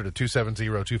the answer to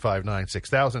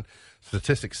 270-259-6000.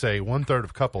 Statistics say 1/3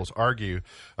 of couples argue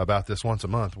about this once a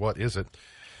month. What is it?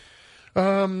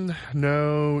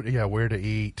 No, yeah, where to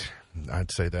eat.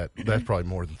 I'd say that's probably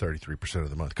more than 33% of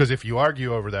the month. Because if you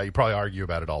argue over that, you probably argue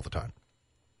about it all the time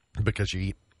because you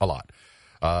eat a lot.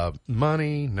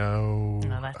 Money, no.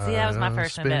 That was my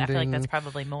first one, but I feel like that's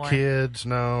probably more. Kids,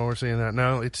 no, we're seeing that.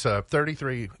 No, it's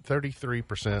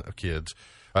 33% of kids,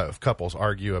 of couples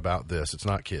argue about this. It's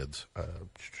not kids.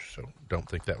 So don't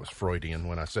think that was Freudian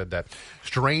when I said that.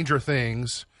 Stranger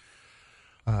Things.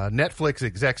 Netflix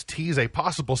execs tease a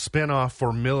possible spinoff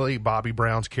for Millie Bobby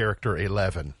Brown's character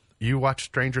 11. You watch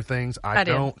Stranger Things? I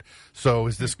don't. So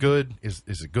is this good? Is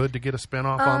it good to get a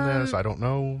spinoff on this? I don't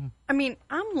know. I mean,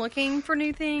 I'm looking for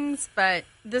new things, but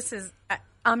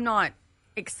I'm not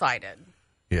excited.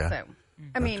 Yeah. So.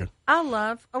 I mean, I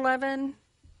love 11.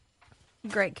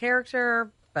 Great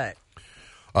character, but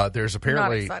there's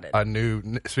apparently not excited. a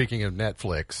new, speaking of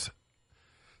Netflix,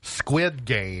 Squid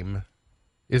Game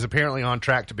is apparently on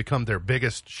track to become their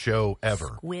biggest show ever.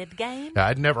 Squid Game?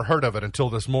 I'd never heard of it until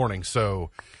this morning, so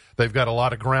they've got a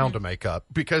lot of ground to make up.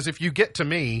 Because if you get to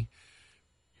me,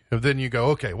 then you go,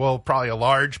 okay, well, probably a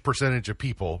large percentage of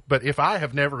people. But if I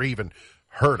have never even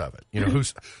heard of it,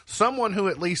 who's someone who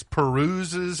at least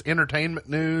peruses entertainment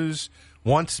news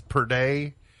once per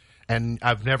day, and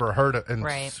I've never heard of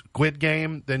Squid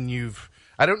Game, then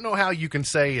I don't know how you can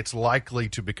say it's likely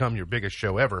to become your biggest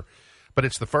show ever, but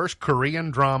it's the first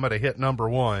Korean drama to hit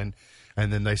 #1,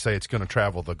 and then they say it's going to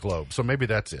travel the globe. So maybe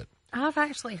that's it. I've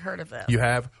actually heard of this. You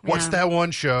have? What's Yeah. that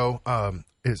one show?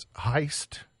 Is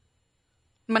Heist?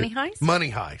 Money Heist?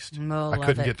 Money Heist. Oh, I love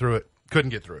couldn't it. get through it.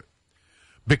 Couldn't get through it.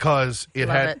 Because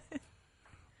it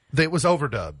was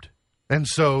overdubbed. And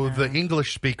so the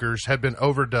English speakers had been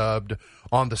overdubbed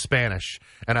on the Spanish.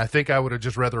 And I think I would have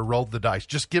just rather rolled the dice.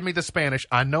 Just give me the Spanish.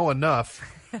 I know enough.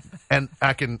 And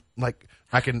I can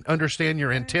understand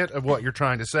your intent of what you're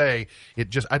trying to say.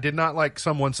 I did not like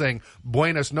someone saying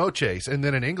Buenas noches and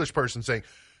then an English person saying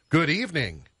good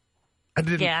evening. I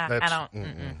didn't. Yeah, I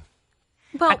don't.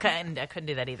 Well, I couldn't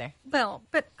do that either. well,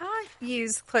 but I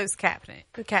use closed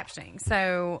captioning.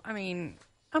 So, I mean,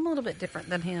 I'm a little bit different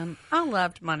than him. I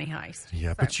loved Money Heist.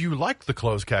 Yeah, So- but you like the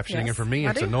closed captioning, Yes, and for me,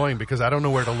 I it's do. annoying because I don't know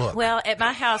where to look. Well, at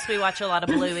my house, we watch a lot of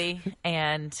Bluey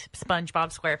and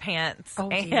SpongeBob SquarePants Oh,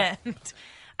 yeah.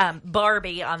 and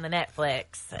Barbie on the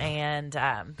Netflix and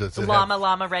Does it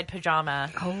Llama Red Pajama.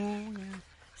 Oh, yeah.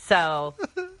 So,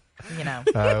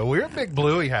 We're a big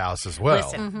Bluey house as well.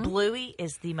 listen, Bluey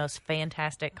is the most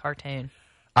fantastic cartoon.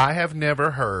 I have never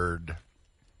heard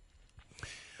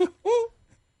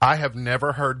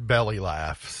belly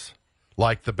laughs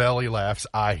like the belly laughs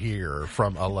I hear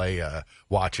from Alea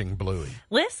watching Bluey.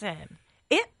 Listen,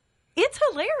 it's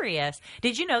hilarious.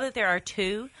 Did you know that there are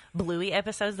 2 Bluey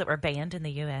episodes that were banned in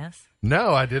the U.S.?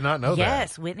 No, I did not know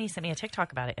Yes, Whitney sent me a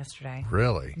TikTok about it yesterday. that.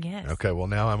 Really? Yes. Okay, well,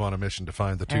 now I'm on a mission to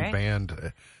find the 2 All right.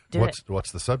 banned. Do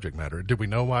What's the subject matter? Did we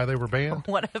know why they were banned?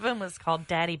 One of them was called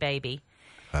Daddy Baby.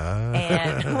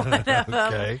 And one of them,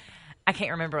 Okay. I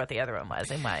can't remember what the other one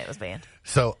was and why it was banned.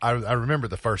 So I remember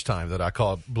the first time that I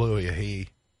called Bluey a he.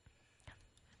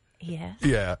 Yes.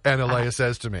 Yeah, and Alea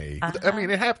says to me, I mean,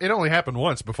 it only happened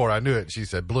once before I knew it. She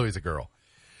said, Bluey's a girl.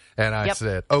 And I Yep.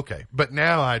 said, okay. But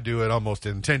now I do it almost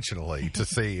intentionally to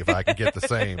see if I can get the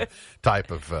same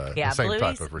type of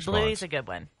response. Bluey's a good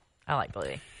one. I like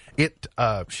Bluey.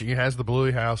 She has the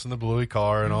Bluey house and the Bluey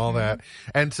car and all that.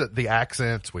 And so the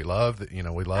accents, we love the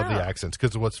accents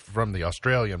because what's from the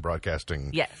Australian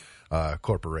Broadcasting Yes.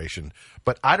 Corporation.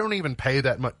 But I don't even pay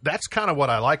that much. That's kind of what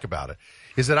I like about it,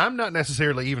 is that I'm not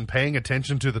necessarily even paying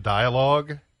attention to the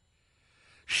dialogue.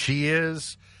 She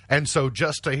is. And so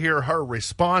just to hear her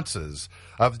responses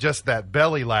of just that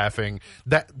belly laughing,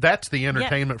 that's the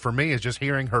entertainment for me, is just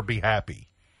hearing her be happy.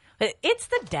 It's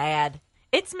the dad.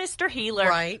 It's Mr. Healer.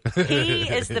 Right. He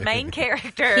is the main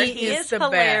character. He is the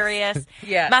best. hilarious.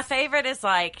 Yes. My favorite is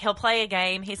he'll play a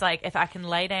game. He's like, if I can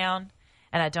lay down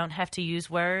and I don't have to use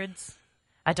words,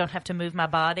 I don't have to move my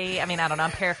body. I mean, I don't know.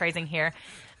 I'm paraphrasing here.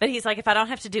 But he's like, if I don't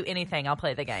have to do anything, I'll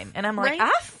play the game. And I'm like, Right.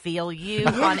 I feel you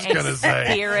on a gonna say.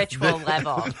 spiritual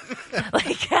level.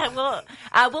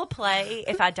 I will play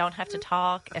if I don't have to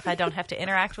talk, if I don't have to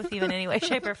interact with you in any way,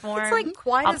 shape, or form. It's like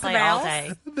quiet I'll as a play all mouse.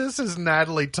 day. This is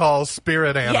Natalie Tall's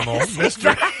spirit animal, Yes,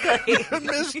 Mr. exactly.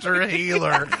 Mr.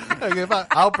 Healer. Like,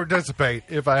 I'll participate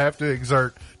if I have to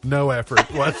exert no effort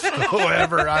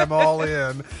whatsoever. I'm all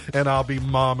in, and I'll be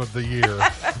Mom of the Year.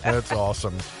 That's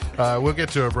awesome. We'll get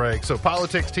to a break. So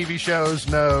politics, TV shows,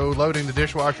 no. Loading the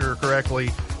dishwasher correctly,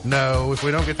 no. If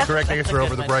we don't get the correct answer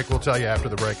over the break, we'll tell you after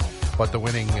the break what the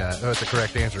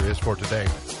correct answer is for today.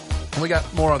 And we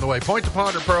got more on the way. Point to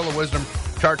Ponder, Pearl of Wisdom,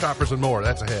 Chart Toppers, and more.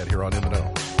 That's ahead here on In the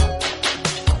Know.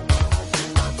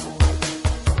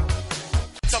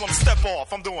 Tell them step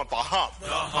off, I'm doing the hump. The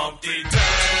Humpty Dance,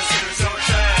 here's your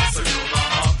chance to do the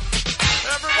hump.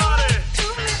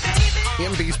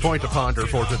 Everybody, MB's Point to Ponder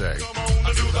for today. come on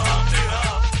to do the Humpty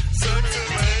Hump. Sexy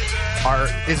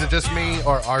lady. Is it just me,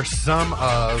 or are some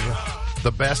of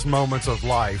the best moments of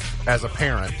life as a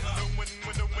parent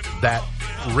that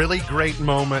really great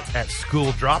moment at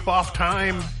school drop-off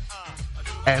time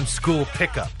and school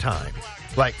pickup time?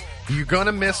 Like, you're going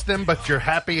to miss them, but you're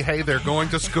happy, hey, they're going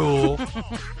to school.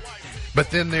 But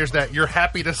then there's that, you're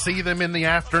happy to see them in the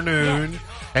afternoon,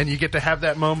 and you get to have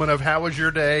that moment of how was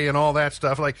your day and all that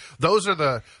stuff. Like, those are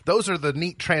the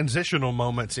neat transitional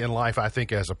moments in life, I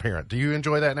think, as a parent. Do you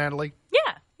enjoy that, Natalie?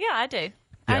 Yeah, I do.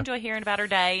 I enjoy hearing about her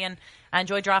day, and I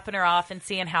enjoy dropping her off and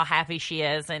seeing how happy she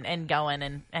is and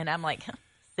going. And I'm like,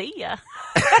 see ya.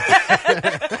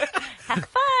 Have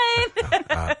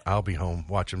fun. I'll be home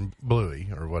watching Bluey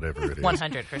or whatever it is.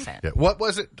 100%. Yeah. What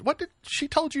was it? What did she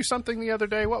told you something the other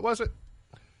day? What was it?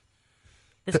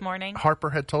 This morning? Harper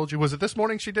had told you. Was it this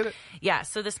morning she did it? Yeah.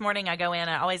 So this morning I go in,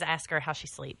 I always ask her how she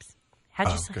sleeps.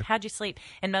 How'd you sleep?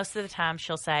 And most of the time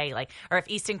she'll say, like, or if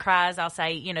Easton cries, I'll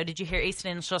say, did you hear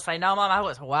Easton? And she'll say, no, Mom, I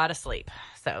was wide asleep.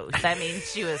 So that means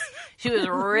she was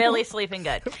really sleeping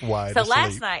good.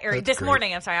 Last night, or this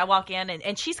morning, I'm sorry, I walk in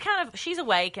and she's she's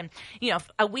awake, and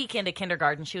a week into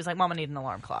kindergarten, she was like, Mom, I need an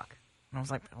alarm clock. And I was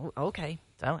like, oh, okay.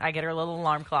 So I get her a little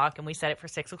alarm clock, and we set it for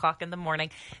 6 o'clock in the morning.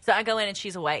 So I go in and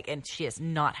she's awake, and she is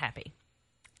not happy.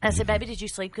 I said, baby, did you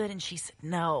sleep good? And she said,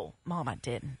 no, Mom, I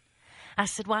didn't. I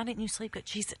said, why didn't you sleep good?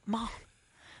 She said, Mom,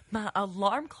 my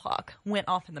alarm clock went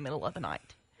off in the middle of the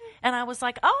night. And I was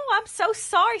like, oh, I'm so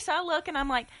sorry. So I look, and I'm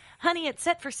like, honey, it's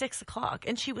set for 6 o'clock.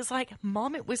 And she was like,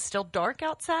 Mom, it was still dark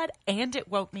outside, and it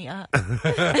woke me up.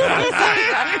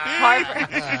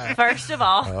 Harper, first of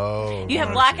all, you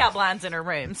have blackout blinds in her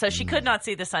room, so she could not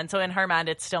see the sun. So in her mind,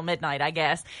 it's still midnight, I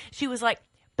guess. She was like,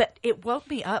 but it woke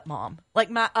me up, Mom.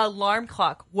 Like, my alarm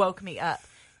clock woke me up.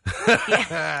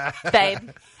 Yeah.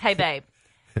 Babe, hey, babe.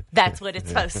 That's what it's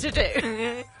supposed to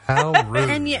do. How rude.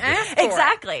 And you asked for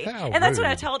exactly. How and that's what I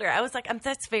rude. told her. I was like,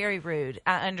 that's very rude.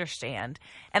 I understand.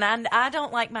 And I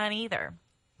don't like mine either.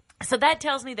 So that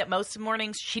tells me that most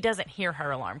mornings she doesn't hear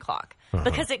her alarm clock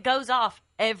because it goes off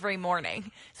every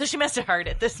morning. So she must have heard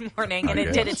it this morning, and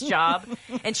it did its job.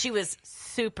 And she was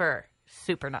super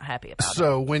not happy about it.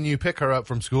 So when you pick her up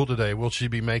from school today, will she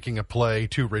be making a play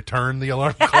to return the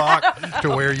alarm clock to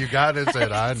where you got it and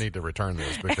said, I need to return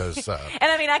this because... And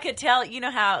I mean, I could tell,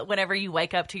 how whenever you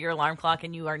wake up to your alarm clock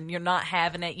and you're not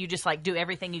having it, you just like do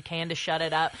everything you can to shut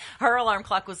it up. Her alarm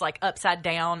clock was like upside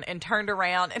down and turned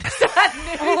around. And so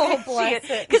I knew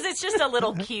because it's just a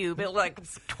little cube. It was like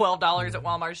 $12 at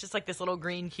Walmart. It's just like this little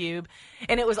green cube.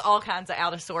 And it was all kinds of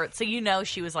out of sorts. So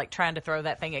she was like trying to throw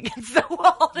that thing against the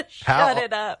wall to shut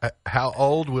it up. How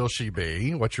old will she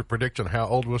be? What's your prediction? How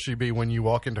old will she be when you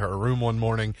walk into her room one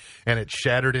morning and it's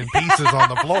shattered in pieces on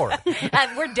the floor?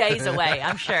 And we're days away,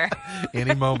 I'm sure.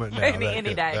 Any moment now.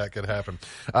 Any day. That could happen.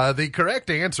 The correct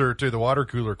answer to the water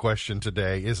cooler question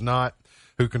today is not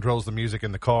who controls the music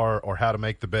in the car or how to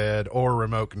make the bed or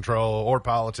remote control or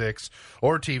politics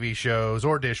or TV shows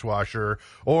or dishwasher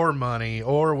or money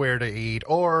or where to eat,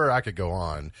 or I could go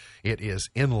on. It is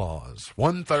in-laws.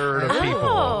 1/3 of people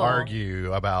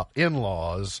argue about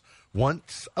in-laws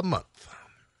once a month.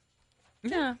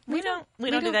 No, we don't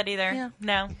do that either. Yeah.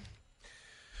 No.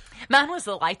 Mine was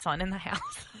the lights on in the house.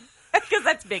 Because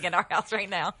that's big in our house right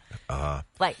now.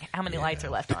 Like, how many lights are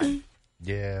left on?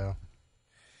 Yeah.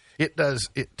 It does.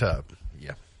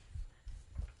 Yeah.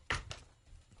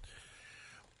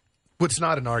 It's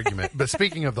not an argument, but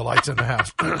speaking of the lights in the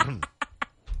house,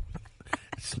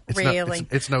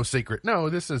 it's no secret. No,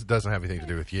 doesn't have anything to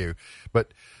do with you,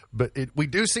 but we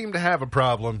do seem to have a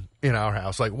problem in our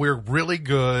house. Like, we're really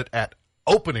good at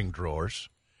opening drawers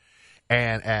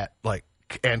and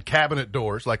and cabinet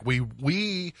doors. Like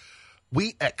we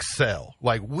excel.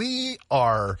 Like, we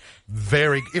are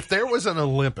very. If there was an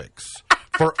Olympics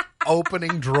for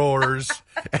opening drawers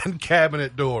and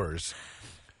cabinet doors,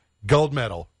 gold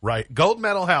medal, right? Gold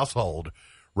medal household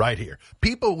right here.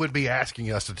 People would be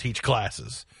asking us to teach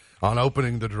classes on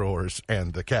opening the drawers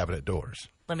and the cabinet doors.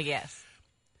 Let me guess.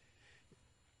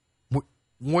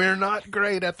 We're not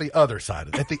great at the other side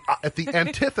of it. At the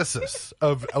antithesis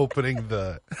of opening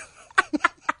the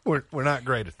we're not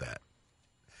great at that.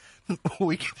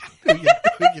 We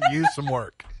can use some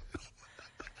work.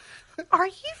 Are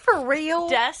you for real?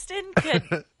 Dustin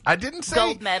could. I didn't say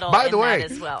gold medal. By the way,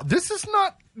 as well. this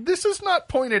is not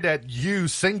pointed at you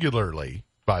singularly.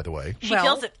 By the way, she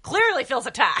clearly feels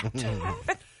attacked.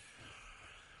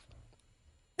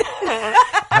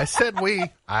 I said we.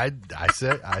 I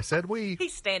said we.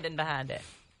 He's standing behind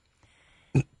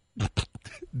it.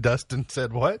 Dustin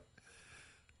said what?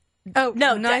 Oh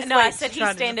no! nice I said he's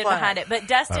standing behind it. But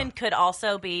Dustin could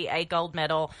also be a gold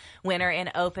medal winner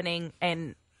in opening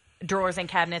and drawers and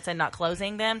cabinets and not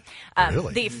closing them.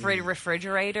 Really? The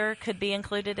refrigerator could be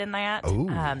included in that. Ooh.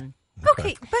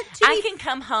 Okay, but I can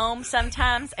come home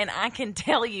sometimes and I can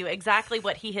tell you exactly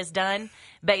what he has done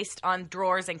based on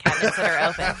drawers and cabinets that are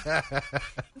open.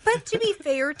 But to be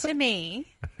fair to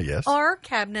me, yes, our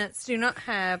cabinets do not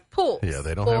have pulls. Yeah,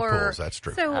 they don't have pulls. That's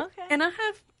true. So, and I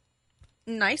have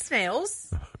nice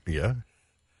nails. Yeah.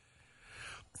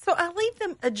 So I leave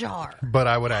them ajar. But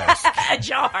I would ask.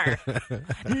 Ajar.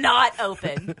 Not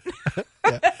open.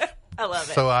 Yeah. I love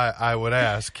it. So I would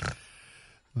ask,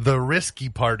 the risky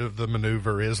part of the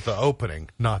maneuver is the opening,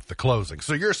 not the closing.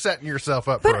 So you're setting yourself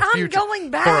up But for a I'm future going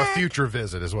back. for a future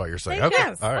visit, is what you're saying. Okay,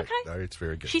 Yes. all right, Okay. all right, it's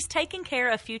very good. She's taking care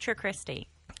of future Christy.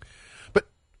 But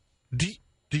do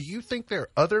you think there are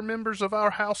other members of our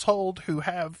household who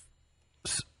have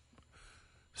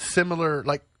similar,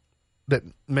 like, that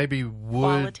maybe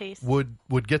Qualities. would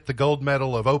get the gold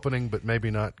medal of opening, but maybe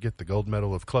not get the gold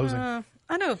medal of closing? I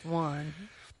know of one.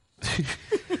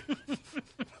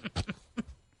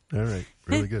 All right,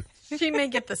 really good. She may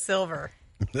get the silver.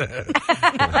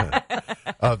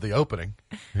 Of the opening.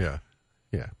 Yeah,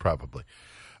 probably.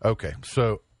 Okay,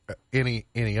 so any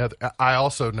other? I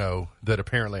also know that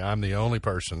apparently I'm the only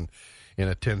person in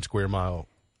a 10 square mile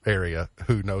area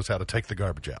who knows how to take the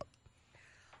garbage out.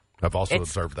 I've also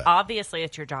observed that. Obviously,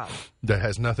 it's your job. That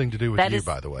has nothing to do with That you, is-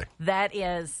 by the way. That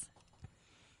is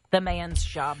the man's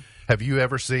job. Have you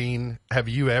ever seen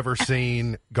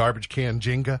garbage can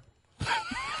Jenga?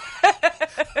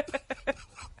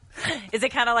 Is it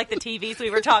kind of like the TVs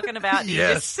we were talking about? You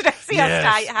Yes. just see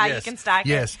how you can stack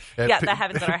yes. it? Yeah, that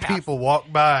happens at our house. People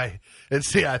walk by and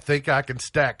see, I think I can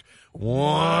stack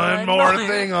one more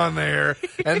thing on there.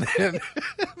 And then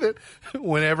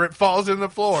whenever it falls in the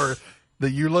floor,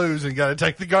 that you lose and got to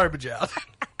take the garbage out.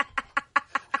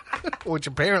 Which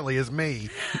apparently is me,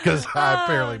 because I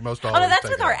apparently most always Oh, no, that's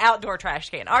take with it our out. outdoor trash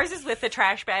can. Ours is with the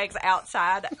trash bags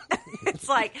outside. It's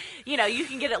like, you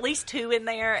can get at least 2 in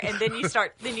there, and then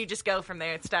you just go from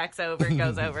there. It stacks over and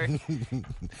goes over.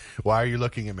 Why are you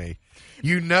looking at me?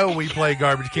 You know we play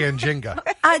garbage can Jenga.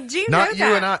 I do know Not you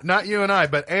that. and I. Not you and I.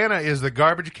 But Anna is the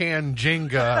garbage can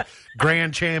Jenga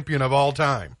grand champion of all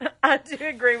time. I do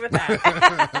agree with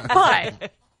that.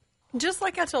 But just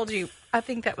like I told you, I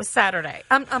think that was Saturday.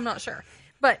 I'm not sure.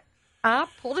 But I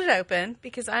pulled it open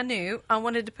because I knew I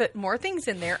wanted to put more things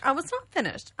in there. I was not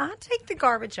finished. I take the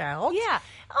garbage out. Yeah.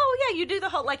 Oh, yeah. You do the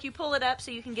whole, like, you pull it up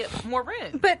so you can get more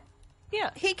room. But Yeah.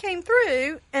 he came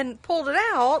through and pulled it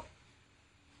out.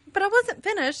 But I wasn't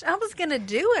finished. I was going to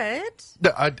do it.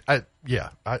 No,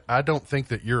 I don't think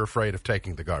that you're afraid of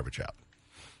taking the garbage out.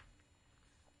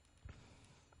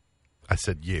 I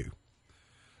said you.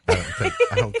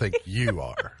 I don't think you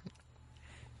are.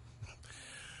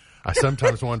 I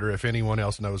sometimes wonder if anyone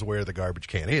else knows where the garbage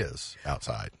can is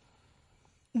outside.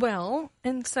 Well,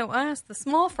 and so I asked the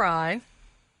small fry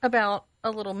about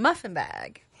a little muffin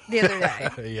bag the other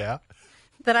day Yeah.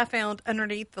 that I found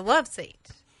underneath the love seat.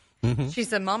 Mm-hmm. She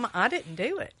said, Mama, I didn't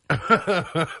do it.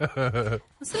 I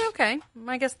said, okay.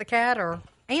 I guess the cat or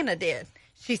Anna did.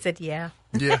 She said, yeah.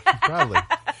 Yeah, probably.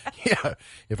 Yeah.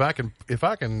 If I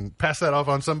can pass that off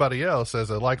on somebody else as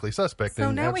a likely suspect, So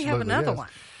then now we have absolutely another yes.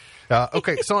 one.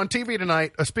 Okay, so on TV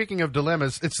tonight, speaking of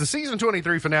dilemmas, it's the season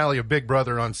 23 finale of Big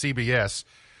Brother on CBS.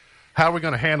 How are we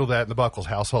going to handle that in the Buckles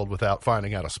household without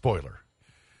finding out a spoiler?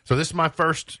 So this is my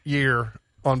first year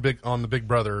on the Big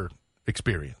Brother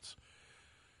experience.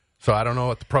 So I don't know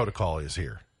what the protocol is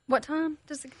here. What time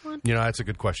does it go on? You know, that's a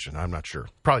good question. I'm not sure.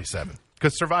 Probably 7.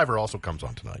 Because Survivor also comes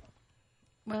on tonight.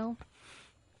 Well,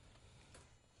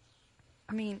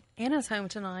 I mean, Anna's home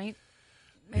tonight.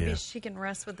 Maybe Yeah. she can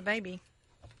rest with the baby.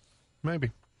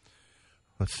 Maybe.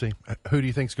 Let's see. Who do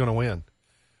you think's going to win?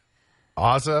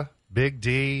 Ozza, Big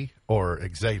D, or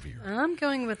Xavier? I'm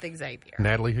going with Xavier.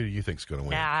 Natalie, who do you think's going to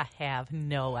win? I have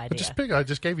no idea. Just pick. I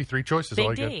just gave you 3 choices. Big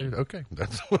All you got D. to do. Okay.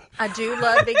 That's I do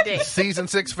love Big D. Season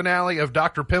 6 finale of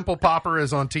Dr. Pimple Popper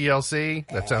is on TLC.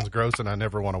 That sounds gross, and I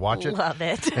never want to watch it. Love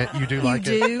it. You do like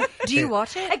it? Do you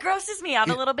watch it? It grosses me out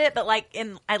a little bit, but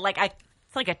it's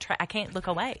like I can't look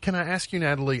away. Can I ask you,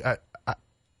 Natalie?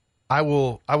 I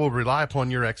will rely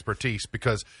upon your expertise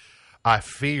because I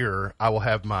fear I will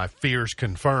have my fears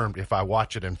confirmed if I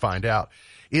watch it and find out.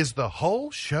 Is the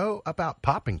whole show about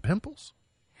popping pimples?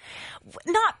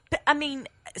 Not, I mean,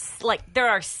 like there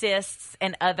are cysts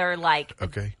and other like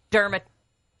Okay.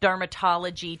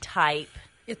 dermatology type.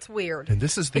 It's weird. And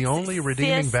this is the only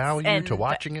redeeming cysts value and- to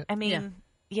watching it? I mean,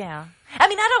 yeah. I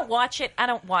mean, I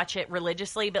don't watch it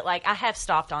religiously, but like I have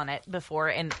stopped on it before,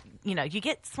 and you know, you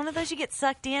get it's one of those you get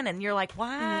sucked in, and you're like,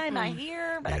 why am I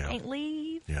here? But Yeah. I can't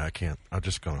leave. Yeah, I can't. I'll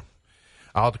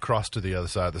have to cross to the other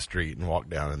side of the street and walk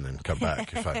down and then come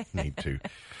back if I need to.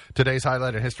 Today's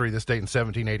highlight in history, this date in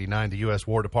 1789, the U.S.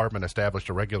 War Department established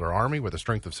a regular army with a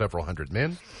strength of several hundred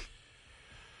men.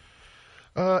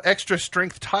 Extra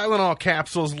strength Tylenol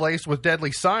capsules laced with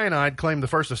deadly cyanide claimed the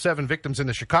first of 7 victims in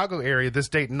the Chicago area this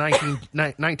date in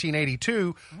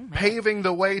 1982, paving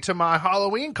the way to my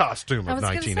Halloween costume I of was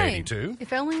going to say, 1982.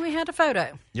 if only we had a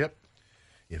photo. Yep.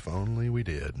 If only we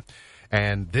did.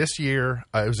 And this year,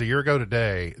 it was a year ago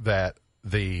today, that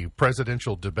the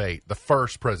presidential debate, the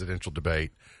first presidential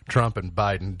debate, Trump and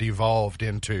Biden, devolved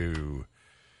into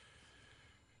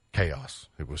chaos.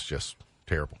 It was just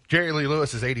terrible. Jerry Lee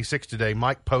Lewis is 86 today.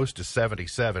 Mike Post is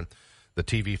 77, the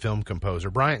TV film composer.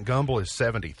 Bryant Gumbel is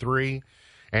 73.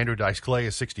 Andrew Dice Clay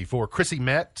is 64. Chrissy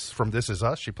Metz from This Is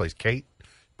Us. She plays Kate,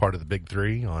 part of the big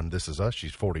three on This Is Us.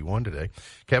 She's 41 today.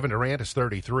 Kevin Durant is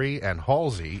 33, and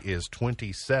Halsey is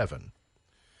 27.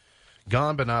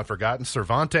 Gone but not forgotten,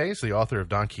 Cervantes, the author of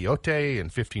Don Quixote in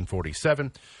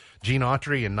 1547. Gene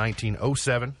Autry in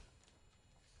 1907.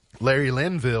 Larry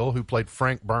Linville, who played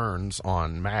Frank Burns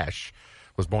on MASH,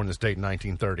 was born this date in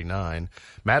 1939.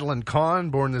 Madeline Kahn,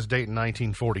 born this date in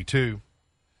 1942.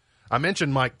 I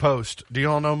mentioned Mike Post. Do you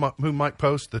all know who Mike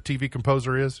Post, the TV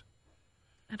composer, is?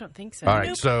 I don't think so. All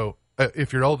right, so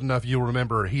if you're old enough, you'll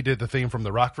remember he did the theme from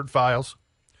The Rockford Files.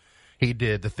 He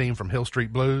did the theme from Hill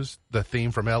Street Blues, the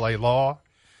theme from L.A. Law.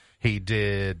 He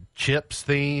did Chip's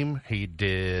theme. He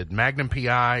did Magnum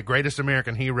P.I., Greatest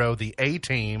American Hero, The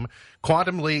A-Team,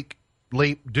 Quantum Leap,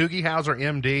 Doogie Howser,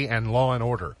 M.D., and Law and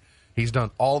Order. He's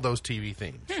done all those TV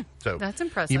themes. So that's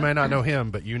impressive. You may not know him,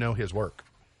 but you know his work,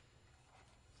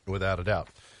 without a doubt.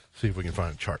 See if we can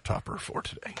find a chart topper for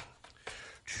today.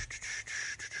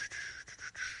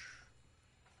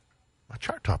 My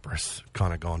chart topper has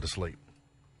kind of gone to sleep.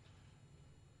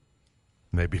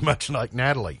 Maybe much like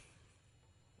Natalie.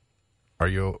 Are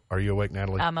you awake,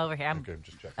 Natalie? I'm over here. Okay,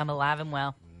 just checking. I'm alive and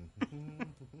well.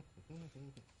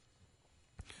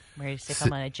 Ready to see if I'm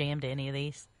going to jam to any of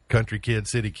these. Country kid,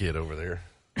 city kid over there.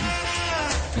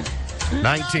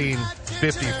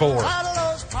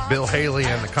 1954. Bill Haley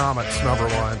and the Comets,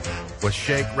 #1 was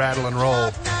Shake, Rattle, and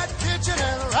Roll.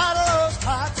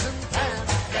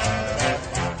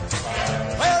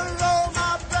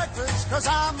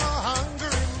 I'm a hungry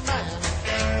man.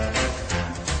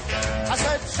 I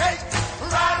said, shake,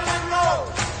 rattle, and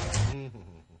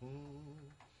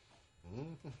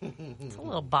roll. It's a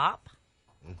little bop.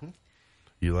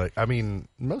 You like? I mean,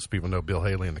 most people know Bill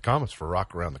Haley and the Comets for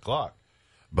Rock Around the Clock,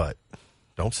 but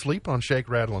don't sleep on Shake,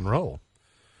 Rattle, and Roll.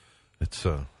 It's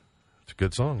a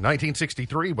good song.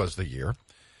 1963 was the year,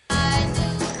 and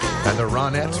the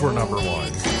Ronettes were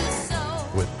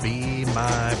 #1 with "Be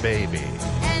My Baby."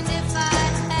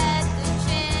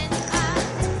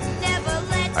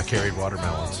 I carried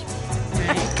watermelons.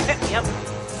 Yep.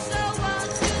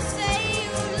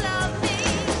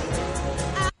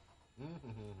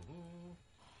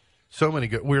 So many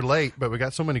good. We're late, but we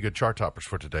got so many good chart toppers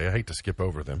for today. I hate to skip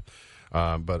over them,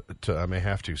 but I may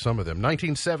have to. Some of them.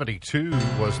 1972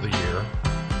 was the year.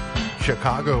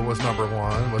 Chicago was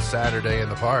 #1. Was Saturday in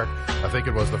the Park. I think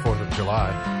it was the 4th of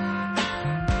July.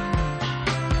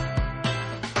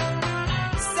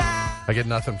 I get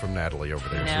nothing from Natalie over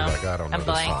there. No, She's like, I don't know I'm this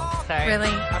blank. song. Sorry. Really?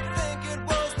 Yeah,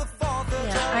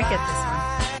 I get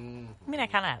this one. I mean, I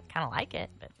kind of like it,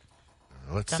 but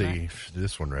Let's see if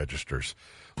this one registers.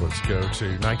 Let's go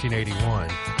to 1981.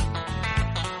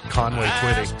 Conway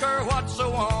Twitty.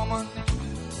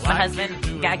 my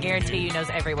husband, I guarantee you, knows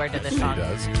every word to this song. He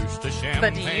does.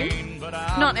 But do you?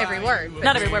 Not every word.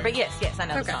 Not every word, but yes, I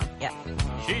know the Okay. song. Yeah.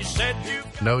 She said you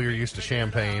No, you're used to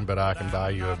champagne, but I can buy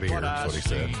you a beer. That's what he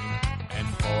said. and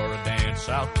for a dance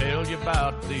I'll tell you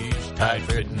about these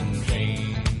tight-fitting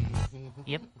jeans.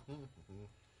 Yep.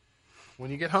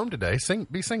 When you get home today,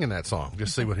 be singing that song.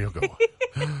 Just see what he'll go.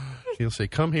 He'll say,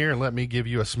 "Come here and let me give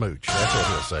you a smooch." That's what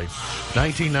he'll say.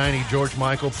 1990, George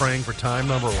Michael, Praying for Time,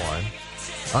 #1.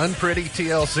 Unpretty,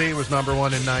 TLC was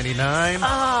 #1 in 99.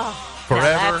 Oh, Forever,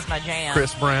 now that's my jam.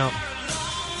 Chris Brown.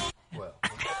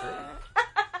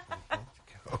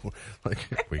 Well, like,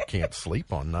 we can't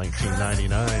sleep on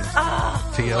 1999.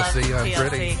 TLC, love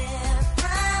Unpretty.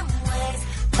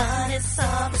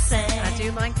 I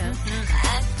do like that.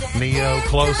 Neo,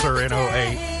 Closer in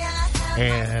 08.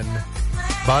 And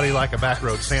Body Like a Back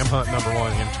Road, Sam Hunt,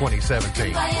 #1 in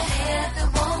 2017.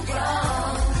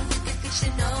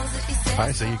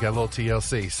 I see you got a little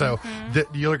TLC. So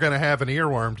you're going to have an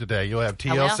earworm today. You'll have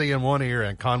TLC in one ear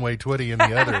and Conway Twitty in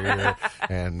the other ear.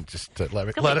 And just to let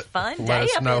be a fun day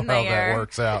us up know in how there. that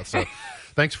works out. So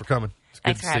thanks for coming. It's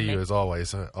good Thanks to for see having you me. as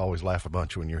always. I always laugh a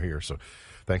bunch when you're here. So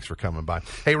thanks for coming by.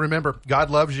 Hey, remember,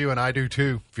 God loves you, and I do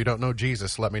too. If you don't know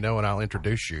Jesus, let me know, and I'll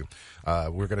introduce you.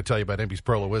 We're going to tell you about MB's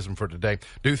Pearl of Wisdom for today.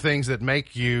 Do things that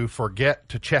make you forget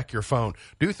to check your phone.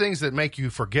 Do things that make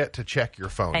you forget to check your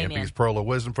phone. Amen. MB's Pearl of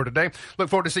Wisdom for today. Look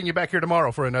forward to seeing you back here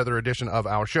tomorrow for another edition of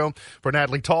our show. For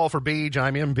Natalie Tall, for Beej,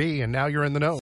 I'm MB, and now you're in the know.